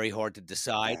 Very hard to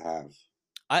decide.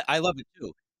 I love it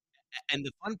too. And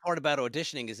the fun part about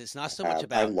auditioning is it's not so much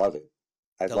about I love it.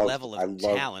 the level of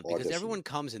talent, because everyone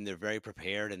comes and they're very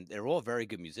prepared and they're all very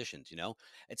good musicians,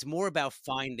 It's more about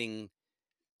finding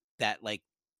that, like,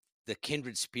 the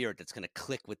kindred spirit that's going to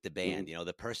click with the band,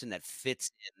 the person that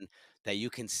fits in, that you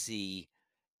can see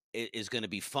is going to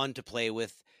be fun to play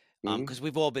with. Because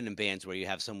we've all been in bands where you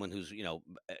have someone who's,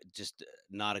 just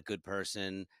not a good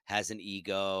person, has an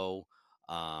ego,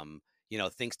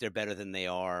 thinks they're better than they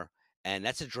are. And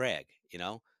that's a drag,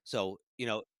 So,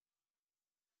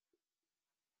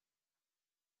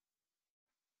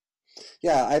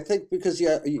 Yeah, I think because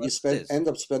you end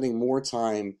up spending more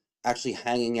time actually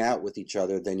hanging out with each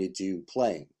other than you do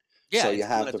playing. Yeah, so you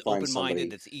have to find somebody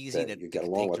that's easy that you get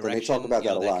along with. And they talk about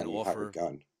that a lot. You have a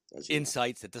gun.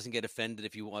 Insights that doesn't get offended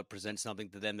if you want to present something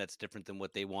to them that's different than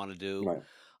what they want to do.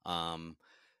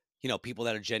 Right. People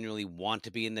that are genuinely want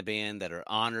to be in the band, that are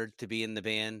honored to be in the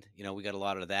band. We got a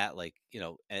lot of that,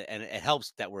 and it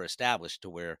helps that we're established to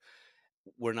where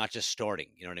we're not just starting,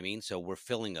 you know what I mean? So we're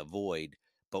filling a void,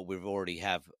 but we've already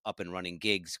have up and running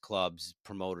gigs, clubs,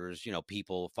 promoters,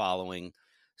 people following.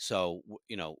 So,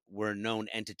 we're known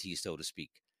entities, so to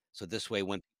speak. So this way,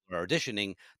 when people are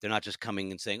auditioning, they're not just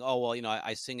coming and saying, oh, well,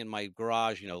 I sing in my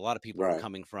garage. A lot of people are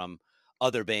coming from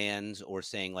other bands or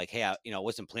saying like, hey, I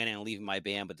wasn't planning on leaving my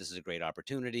band, but this is a great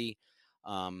opportunity.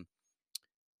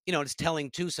 it's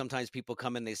telling too. Sometimes people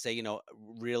come in, they say,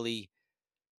 really,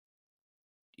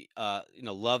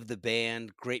 love the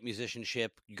band, great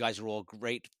musicianship. You guys are all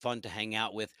great, fun to hang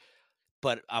out with,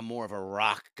 but I'm more of a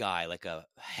rock guy, like a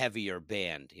heavier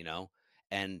band,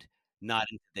 and not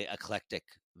into the eclectic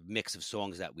mix of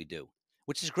songs that we do,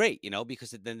 which is great,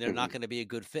 because then they're not Hmm. going to be a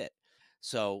good fit.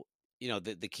 So,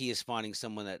 the key is finding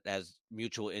someone that has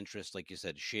mutual interest, like you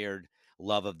said, shared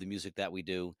love of the music that we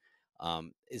do,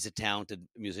 is a talented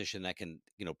musician that can,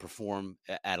 perform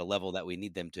at a level that we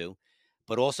need them to,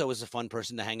 but also is a fun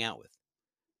person to hang out with.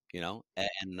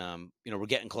 And we're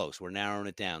getting close. We're narrowing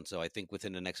it down. So I think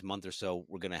within the next month or so,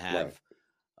 we're going to Right.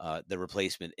 have the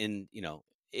replacement in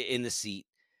the seat,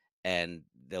 and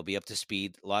they'll be up to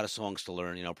speed. A lot of songs to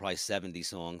learn. Probably 70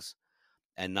 songs,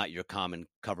 and not your common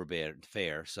cover band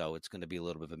fare. So it's going to be a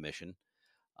little bit of a mission.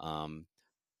 Um,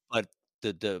 but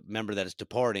the member that is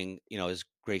departing, has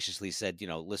graciously said,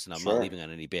 listen, I'm not Sure. leaving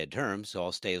on any bad terms, so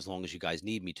I'll stay as long as you guys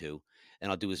need me to,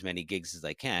 and I'll do as many gigs as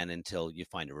I can until you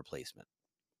find a replacement.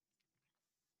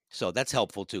 So that's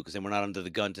helpful too, because then we're not under the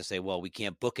gun to say, well, we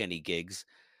can't book any gigs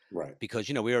Right. because,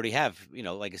 we already have,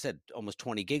 like I said, almost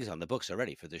 20 gigs on the books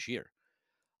already for this year.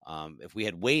 If we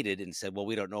had waited and said, well,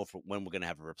 we don't know when we're going to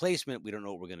have a replacement, we don't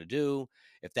know what we're going to do.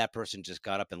 If that person just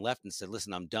got up and left and said,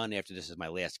 listen, I'm done after this is my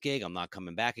last gig, I'm not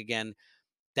coming back again.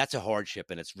 That's a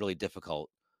hardship, and it's really difficult,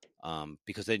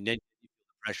 because then you feel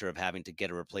the pressure of having to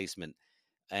get a replacement,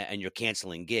 and you're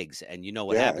canceling gigs. And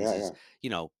what Yeah. happens Yeah. is,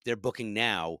 Yeah. they're booking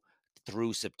now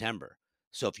through September.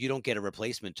 So if you don't get a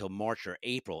replacement till March or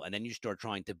April, and then you start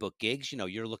trying to book gigs,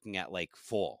 you're looking at like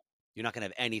fall. You're not going to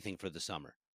have anything for the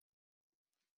summer,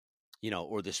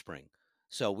 or the spring.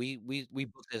 So we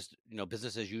book this,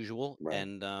 business as usual. Right.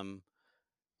 And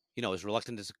as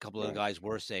reluctant as a couple of the Right. guys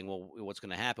were, saying, well, what's going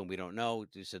to happen? We don't know.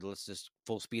 They said, let's just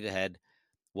full speed ahead.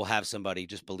 We'll have somebody,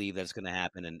 just believe that it's going to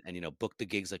happen, and book the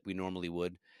gigs like we normally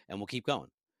would, and we'll keep going.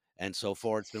 And so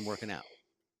far, it's been working out.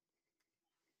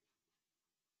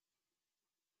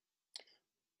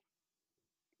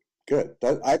 Good.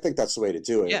 I think that's the way to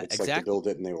do it. Yeah, It's like the exactly. build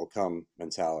it and they will come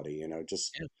mentality.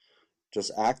 Just Yeah.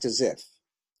 act as if.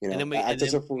 And then we Act and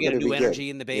as then if we're we get going a to new be good. energy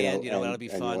in the band. That'll be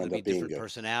And you'll fun. There'll end be up being different good.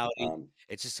 personalities.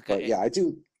 It's just But yeah, I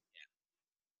do.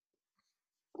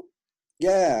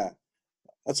 Yeah,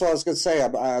 that's what I was going to say.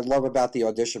 I love about the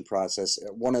audition process.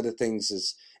 One of the things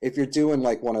is if you're doing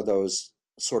like one of those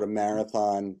sort of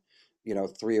marathon,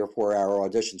 3 or 4 hour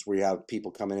auditions where you have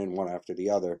people coming in one after the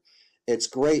other, it's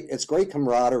great. It's great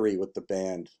camaraderie with the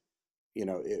band,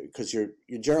 because you're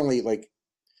generally like,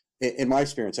 in my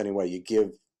experience anyway, you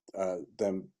give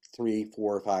them 3,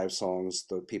 4, or 5 songs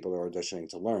the people are auditioning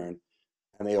to learn,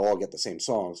 and they all get the same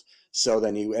songs. So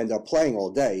then you end up playing all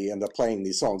day. You end up playing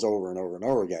these songs over and over and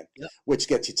over again, Yep. which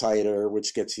gets you tighter,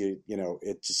 which gets you,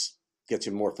 it just gets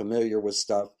you more familiar with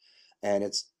stuff.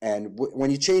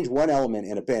 When you change one element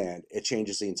in a band, it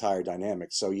changes the entire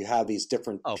dynamic. So you have these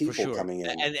different Oh, for people sure. coming in,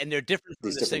 And they're different from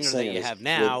these the different singer that you singers have with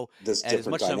now. this And as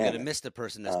different much as I'm going to dynamic. miss the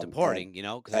person that's And departing,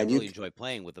 because I and you really enjoy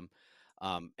playing with him,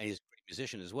 and he's a great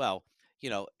musician as well.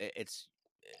 It's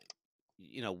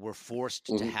we're forced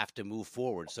to mhm, have to move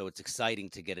forward. So it's exciting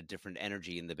to get a different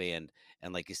energy in the band.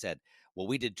 And like you said, what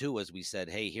we did too was we said,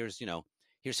 hey, here's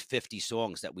 50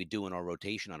 songs that we do in our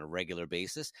rotation on a regular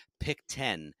basis. Pick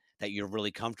 10 that you're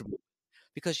really comfortable with.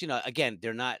 Because, again,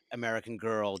 they're not American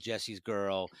Girl, Jesse's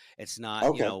Girl. It's not,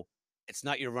 okay, it's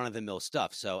not your run of the mill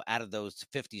stuff. So out of those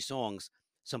 50 songs,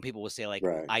 some people will say, like,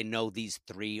 right, I know these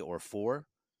 3 or 4,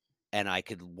 and I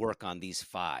could work on these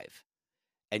 5.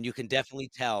 And you can definitely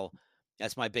tell.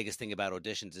 That's my biggest thing about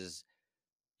auditions is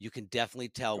you can definitely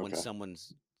tell when okay,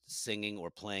 someone's singing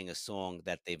or playing a song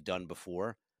that they've done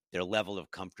before, their level of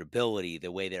comfortability,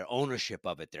 the way their ownership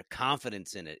of it, their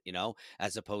confidence in it,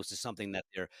 as opposed to something that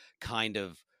they're kind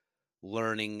of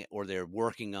learning or they're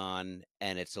working on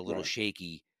and it's a little right.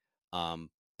 shaky.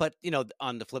 But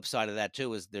on the flip side of that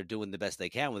too is they're doing the best they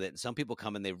can with it. And some people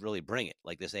come and they really bring it.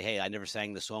 Like they say, "Hey, I never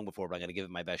sang the song before, but I'm going to give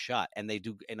it my best shot," and they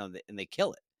do. And they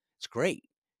kill it. It's great.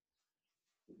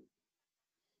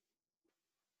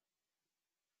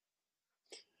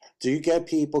 Do you get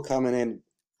people coming in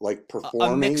like A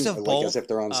mix performing, of like as both. if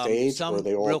they're on stage, or are Some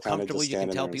they all real kind of comfortable. just You can standing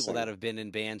tell there and people that singing? have been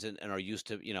in bands and are used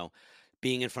to,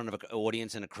 being in front of an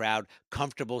audience and a crowd,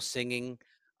 comfortable singing.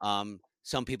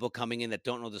 Some people coming in that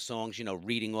don't know the songs,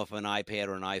 reading off an iPad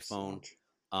or an iPhone, Excellent.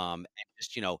 and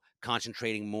just,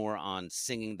 concentrating more on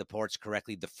singing the parts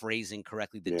correctly, the phrasing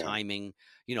correctly, the Yeah, timing,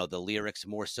 the lyrics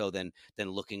more so than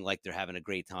looking like they're having a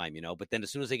great time, But then as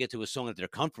soon as they get to a song that they're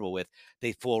comfortable with,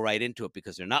 they fall right into it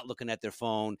because they're not looking at their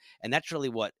phone. And that's really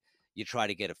what you try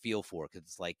to get a feel for, because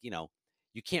it's like,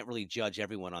 you can't really judge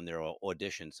everyone on their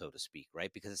audition, so to speak,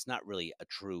 right? Because it's not really a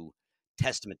true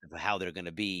testament of how they're going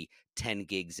to be 10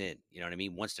 gigs in. You know what I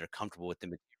mean? Once they're comfortable with the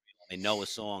material, they know a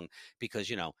song, because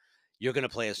you're going to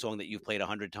play a song that you've played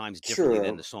 100 times differently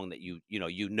than Sure. the song that you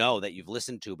know that you've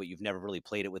listened to, but you've never really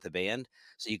played it with a band.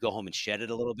 So you go home and shed it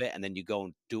a little bit, and then you go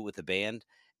and do it with a band,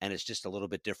 and it's just a little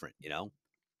bit different. I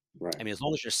Right. mean, as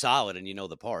long as you're solid and you know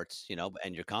the parts,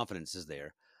 and your confidence is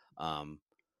there. Um,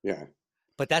 Yeah.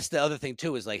 but that's the other thing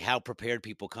too, is like how prepared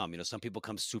people come. Some people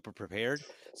come super prepared,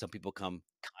 some people come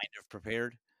kind of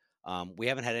prepared. We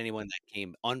haven't had anyone that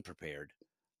came unprepared.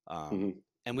 Hmm.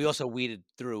 And we also weeded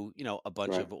through, a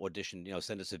bunch Right. of audition,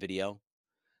 send us a video.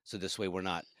 So this way we're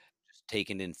not just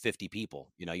taking in 50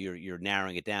 people. You're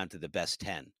narrowing it down to the best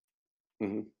 10.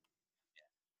 Hmm.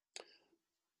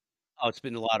 Oh, it's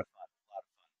been a lot of fun.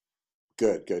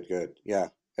 Good. Good. Good. Yeah.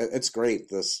 It's great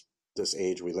this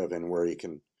age we live in where you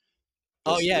can,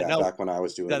 Oh because yeah, yeah, no, back when I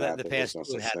was doing that, the there was past no two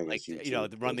such had thing like as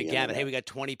YouTube or run the the gamut. Hey, internet. we got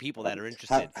 20 people that are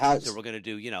interested, so How's we're gonna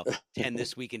do 10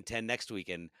 this week and 10 next week.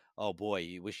 And oh boy,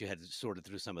 you wish you had sorted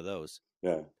through some of those.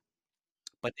 yeah.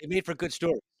 But they made for good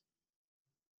stories.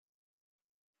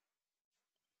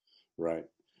 Right.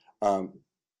 Um,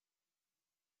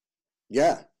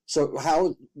 yeah. So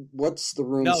what's the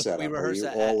room No, so we setup? Are rehearse you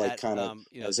at all like kind of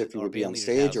as if you our would be band on leader's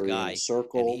stage, house, or are you in a Guy, and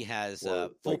he circle, has or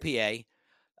full like,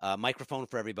 PA, microphone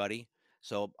for everybody.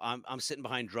 So I'm sitting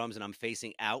behind drums and I'm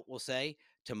facing out, we'll say.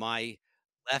 To my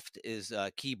left is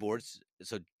keyboards.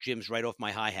 So Jim's right off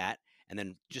my hi-hat, and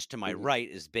then just to my mhm. right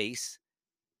is bass.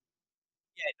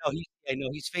 Yeah, no,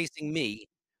 he's facing me,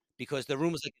 because the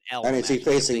room is like an L, And is he imagine,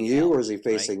 like a facing big you, L, or is he right?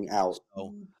 facing out?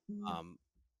 So, um,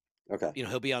 Okay.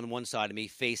 he'll be on one side of me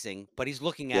facing, but he's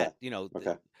looking Yeah. at,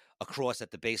 Okay. across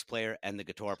at the bass player and the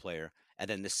guitar player, and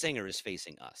then the singer is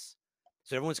facing us.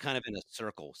 So everyone's kind of in a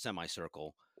circle,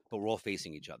 semicircle, but we're all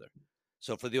facing each other.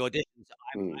 So for the auditions,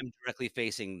 Mm. I'm directly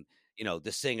facing,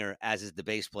 the singer, as is the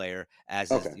bass player,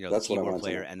 as is, Okay. the That's what I keyboard wanted to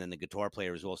player, know. and then the guitar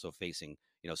player is also facing,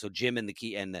 so Jim and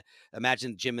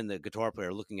imagine Jim and the guitar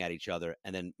player looking at each other,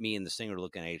 and then me and the singer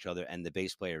looking at each other, and the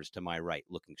bass player is to my right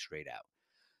looking straight out.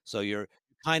 So you're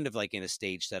kind of like in a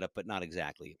stage setup, but not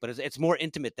exactly. But it's more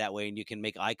intimate that way, and you can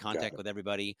make eye Got contact it. with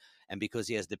everybody. And because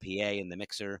he has the PA and the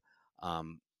mixer,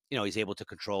 he's able to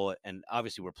control it. And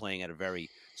obviously, we're playing at a very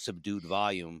subdued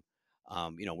volume.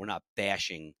 We're not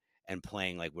bashing and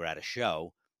playing like we're at a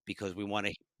show, because we want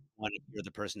to hear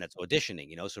the person that's auditioning.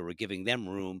 So we're giving them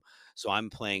room. So I'm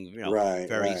playing, Right.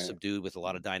 very Right. subdued with a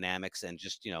lot of dynamics, and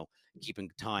just keeping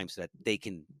time so that they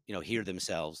can hear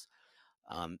themselves.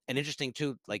 And interesting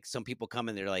too, like some people come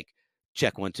in, they're like,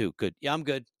 check 1, 2, good. Yeah, I'm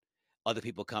good. Other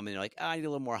people come in, they're like, I need a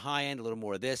little more high end, a little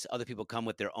more of this. Other people come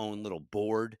with their own little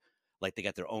board, like they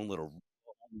got their own little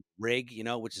rig,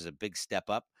 which is a big step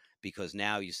up, because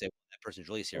now you say, well, that person's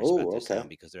really serious about Oh, their sound, okay.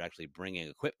 because they're actually bringing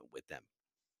equipment with them.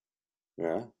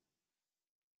 Yeah.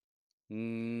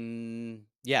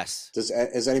 Yes,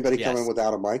 Is anybody coming yes,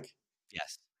 without a mic?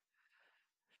 yes,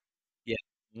 yeah.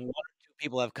 1 or 2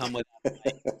 people have come with.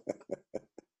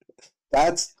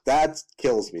 That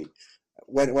kills me.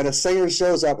 When a singer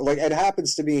shows up, like it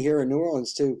happens to me here in New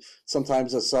Orleans too.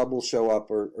 Sometimes a sub will show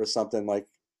up, or something like,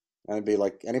 and I'd be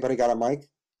like, anybody got a mic?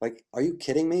 Like, are you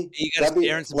kidding me? You got to That'd be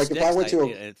stare in some like if I sticks, went to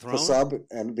a a throne. sub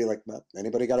and be like,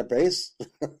 anybody got a bass?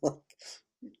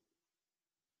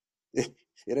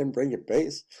 You didn't bring your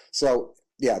bass. So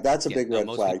yeah, that's a Yeah, big no, red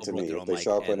most flag people to brought me their if own they mic,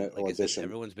 show up in an and like I said, audition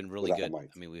everyone's been really without a good.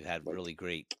 mic. I mean, we've had Like, really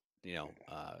great,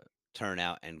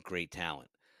 turnout and great talent.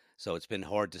 So it's been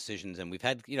hard decisions, and we've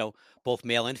had, both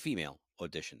male and female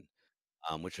audition,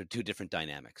 which are 2 different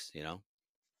dynamics.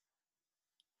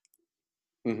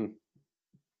 mhm.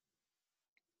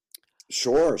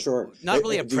 Sure, sure. Not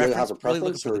really a Do you have preference, a really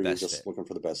looking preference, for or the are you best just fit, looking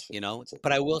for the best fit? That's it.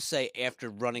 But I will say, after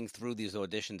running through these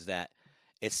auditions, that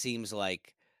it seems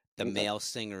like the Okay. male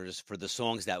singers for the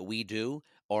songs that we do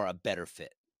are a better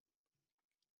fit.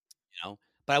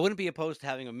 But I wouldn't be opposed to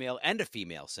having a male and a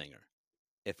female singer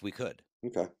if we could.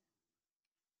 Okay. That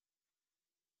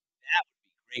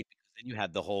would be great, because then you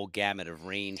have the whole gamut of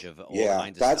range of all Yeah,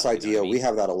 kinds of that's stuff. You know what I ideal. We mean?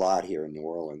 have that a lot here in New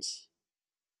Orleans.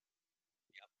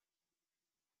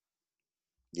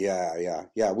 Yeah, yeah,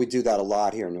 yeah. We do that a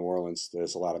lot here in New Orleans.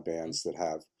 There's a lot of Mhm. bands that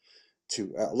have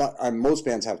two. A lot. Most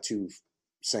bands have two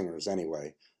singers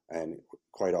anyway, and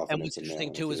quite often And it's what's a male interesting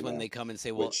and a too is when they female. come and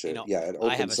say, "Well, Which yeah, it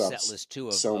I have a opens up set list too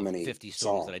of so many 50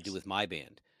 songs that I do songs. with my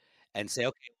band," and say,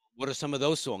 "Okay, what are some of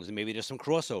those songs?" And maybe there's some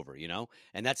crossover.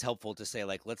 And that's helpful to say,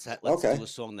 like, let's do Okay. a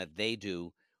song that they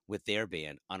do with their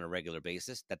band on a regular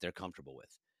basis that they're comfortable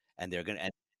with, and they're gonna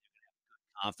add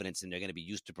confidence, and they're gonna be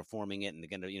used to performing it, and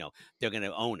they're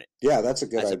gonna own it, Yeah, that's a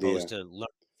good as opposed idea. to learn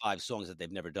 5 songs that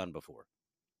they've never done before.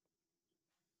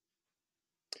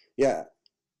 Yeah.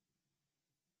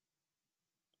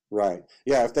 Right.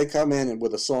 Yeah, if they come in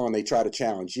with a song, they try to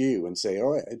challenge you and say,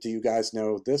 "Oh, do you guys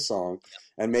know this song?"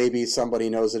 And maybe somebody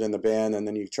knows it in the band, and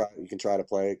then you can try to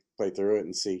play through it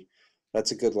and see.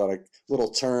 That's a good little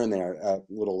turn there,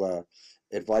 little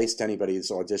advice to anybody who's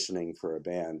auditioning for a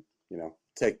band.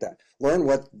 Take that, learn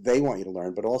what they want you to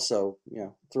learn, but also,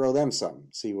 throw them something,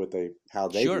 see how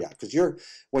they Sure. react. Because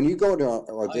when you go to an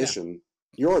Oh, yeah. audition,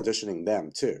 you're auditioning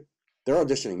them too. They're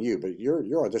auditioning you, but you're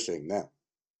auditioning them.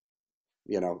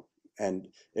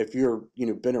 And if you're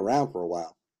been around for a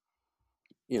while,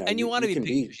 And you want to you be can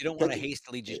picky be because you don't want to picky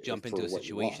hastily just jump for into a what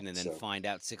you want. situation and then So find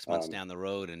out 6 months down the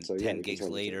road and yeah, 10 you can gigs turn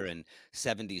the later tables. and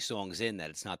 70 songs in that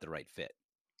it's not the right fit.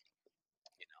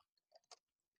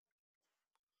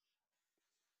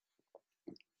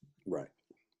 Right.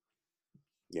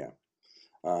 Yeah.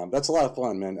 That's a lot of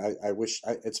fun, man. I wish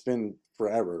it's been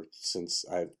forever since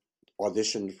I've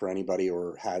auditioned for anybody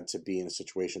or had to be in a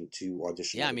situation to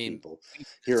audition Yeah, I other mean, people. we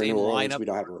Here in New same Orleans, lineup we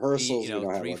don't have for three, rehearsals, we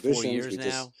don't have 3, 4 auditions. years We just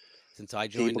now since I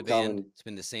joined people the come band. and It's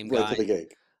been the same right to the guys.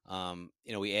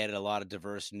 gig. We added a lot of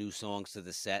diverse new songs to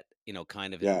the set,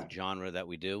 kind of in the Yeah, genre that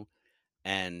we do,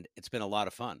 and it's been a lot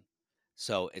of fun.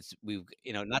 So we've,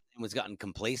 not that anyone's gotten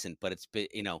complacent, but it's been,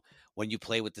 when you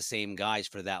play with the same guys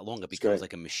for that long, it it's becomes great.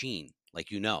 like a machine. Like,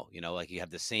 like you have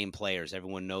the same players.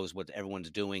 Everyone knows what everyone's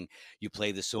doing. You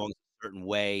play the songs a certain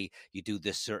way. You do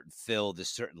this certain fill, this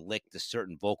certain lick, this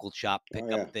certain vocal chop Oh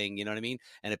pickup yeah, thing. You know what I mean?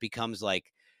 And it becomes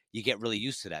like you get really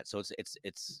used to that. So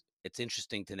it's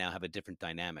interesting to now have a different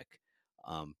dynamic.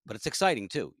 But it's exciting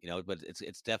too, but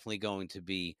it's definitely going to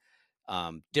be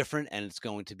different and it's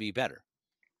going to be better.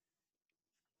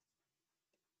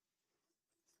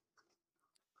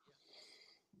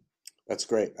 that's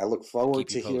great. I look I'll forward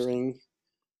keep you to posted. hearing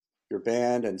your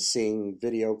band and seeing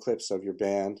video clips of your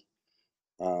band.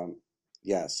 Um,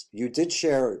 yes, you did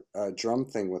share a drum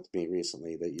thing with me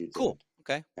recently that you Cool. did,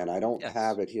 Okay. and I don't Yes.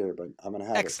 have it here, but I'm gonna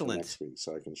have it for Excellent. next week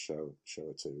so I can show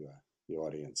it to the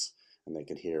audience and they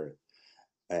can hear it.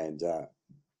 And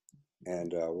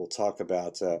we'll talk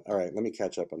about. All right, let me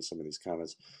catch up on some of these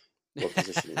comments. What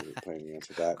position are you playing? To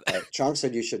answer that. Chong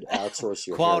said you should outsource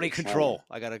your hair Quality to control. China,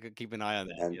 I gotta keep an eye on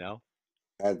that.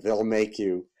 and they'll make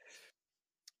you.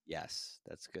 Yes,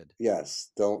 that's good.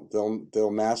 Yes, they'll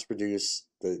mass produce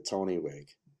the Tony wig.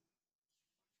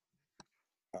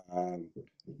 Um,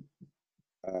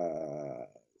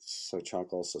 so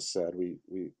Chunk also said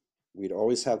we'd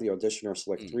always have the auditioner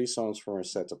select 3 songs from our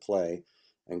set to play,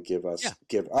 and give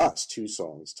us 2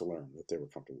 songs to learn that they were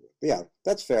comfortable with. Yeah,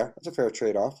 that's fair. That's a fair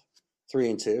trade-off.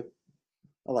 3 and 2.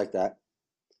 I like that.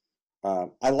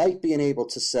 I like being able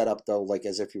to set up though, like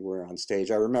as if you were on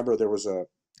stage. I remember there was I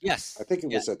think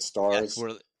it was at Stars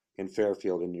in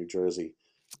Fairfield in New Jersey,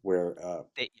 where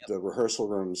the rehearsal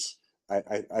rooms.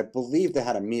 I believe they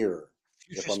had a mirror,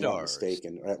 if I'm not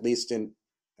mistaken, or at least in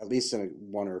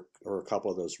one or a couple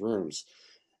of those rooms,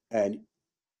 and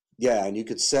and you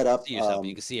could set up you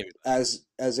can see everybody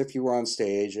as if you were on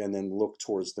stage, and then look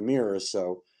towards the mirror,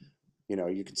 so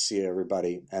you could see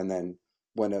everybody, and then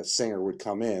when a singer would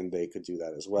come in, they could do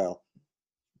that as well.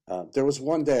 There was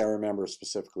one day I remember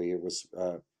specifically. It was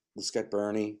let's get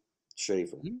Bernie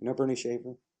Schaefer. You know Bernie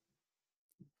Schaefer?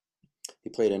 He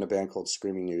played in a band called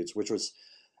Screaming Nudes, which was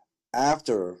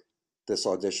after this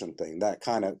audition thing.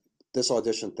 This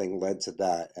audition thing led to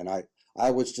that, and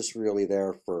I was just really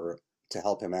there to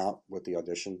help him out with the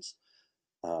auditions.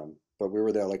 But we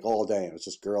were there like all day, and it was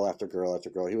just girl after girl after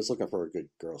girl. He was looking for a good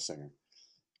girl singer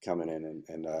coming in,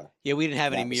 and we didn't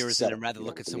have any that was the mirrors in setup, and rather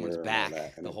look at the someone's mirror and all back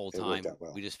that, and the whole it worked time. out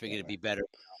well We just figured that it'd way. be better.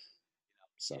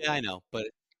 So Yeah, I know, but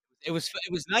it was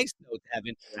nice though to have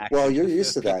interaction. well, you're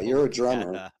used to with that. people You're a looking at,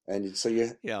 drummer, and so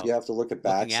you know, have to look at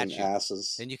backs looking and at you.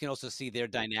 asses. Then you can also see their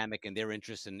dynamic and their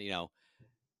interest and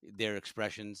their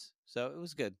expressions. So it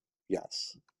was good.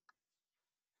 Yes.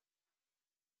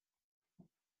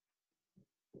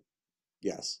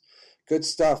 Yes. Good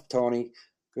stuff, Tony.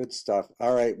 Good stuff.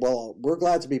 All right. Well, we're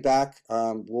glad to be back.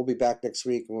 We'll be back next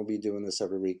week, and we'll be doing this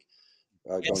every week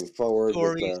going forward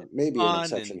with Stories, maybe an fun,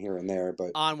 exception and here and there,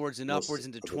 but onwards and most upwards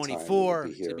into of the time we'll 24. be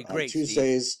It's gonna here be on great, Steve.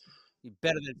 Tuesdays.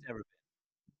 Better than it's ever been.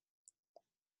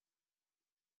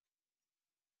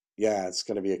 Yeah, it's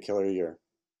going to be a killer year.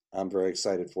 I'm very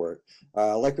excited for it.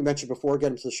 Like we mentioned before,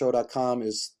 getintothe.show.com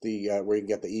is the where you can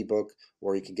get the ebook,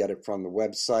 or you can get it from the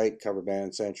website,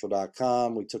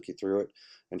 coverbandcentral.com. We took you through it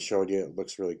and showed you. It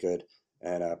looks really good.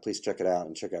 And please check it out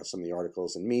and check out some of the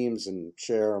articles and memes and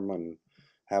share them and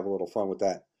have a little fun with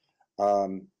that.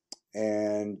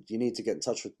 And you need to get in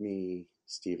touch with me,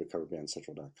 Steve at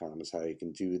coverbandcentral.com is how you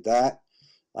can do that.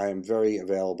 I am very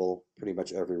available pretty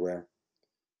much everywhere.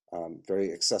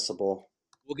 Very accessible.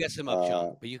 We'll get some up,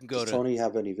 Chunk, but you can go does to Tony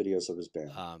have any videos of his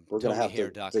band? We're going to have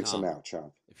to dig some out,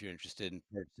 Chunk. If you're interested in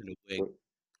purchasing a wig.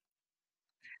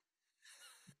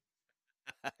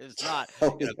 It's not.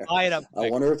 Buy it up quick.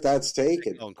 I wonder if that's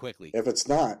taken. Going quickly. If it's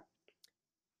not,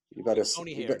 you better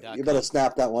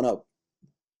snap that one up.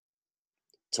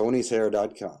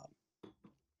 Tony'sHair.com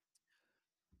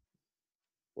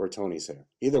or Tony's Hair.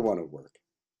 Either one would work.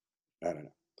 I don't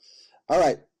know. All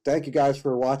right. Thank you guys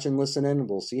for watching, listening.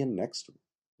 We'll see you next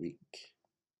week.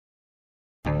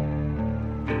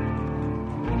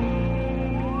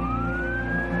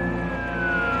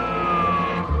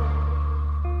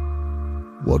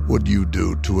 What would you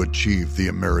do to achieve the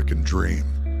American dream?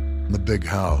 The big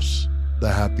house,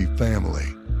 the happy family,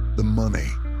 the money.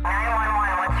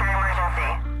 911, what's your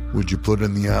emergency? Would you put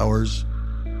in the hours?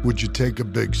 Would you take a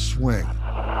big swing?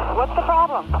 What's the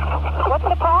problem? What's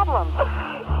the problem?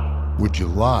 Would you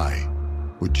lie?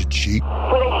 Would you cheat?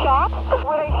 Were they shot?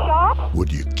 Were they shot?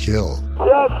 Would you kill?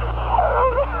 Yes.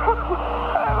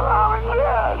 My mom is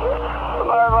dead.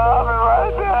 My mom is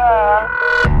right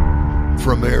there.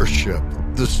 From Airship,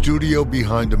 the studio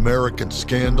behind American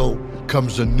Scandal,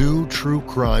 comes a new true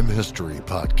crime history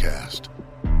podcast.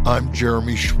 I'm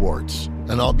Jeremy Schwartz,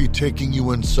 and I'll be taking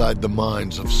you inside the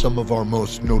minds of some of our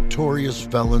most notorious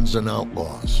felons and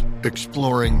outlaws,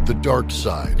 exploring the dark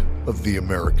side of the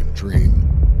American dream.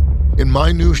 In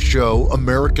my new show,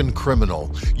 American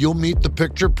Criminal, you'll meet the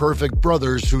picture-perfect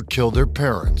brothers who killed their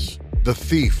parents, the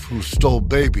thief who stole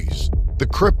babies, the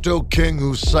crypto king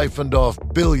who siphoned off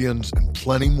billions, and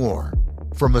plenty more.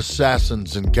 From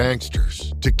assassins and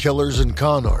gangsters to killers and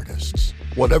con artists.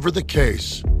 Whatever the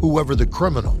case, whoever the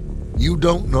criminal, you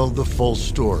don't know the full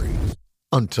story.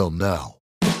 Until now.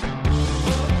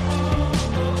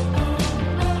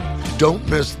 Don't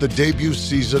miss the debut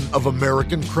season of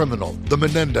American Criminal, The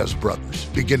Menendez Brothers,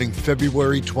 beginning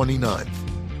February 29th.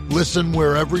 Listen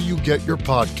wherever you get your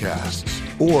podcasts,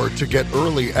 or to get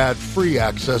early ad-free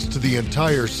access to the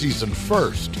entire season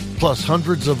first, plus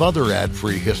hundreds of other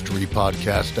ad-free history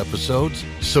podcast episodes,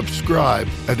 subscribe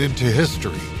at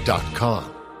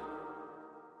IntoHistory.com.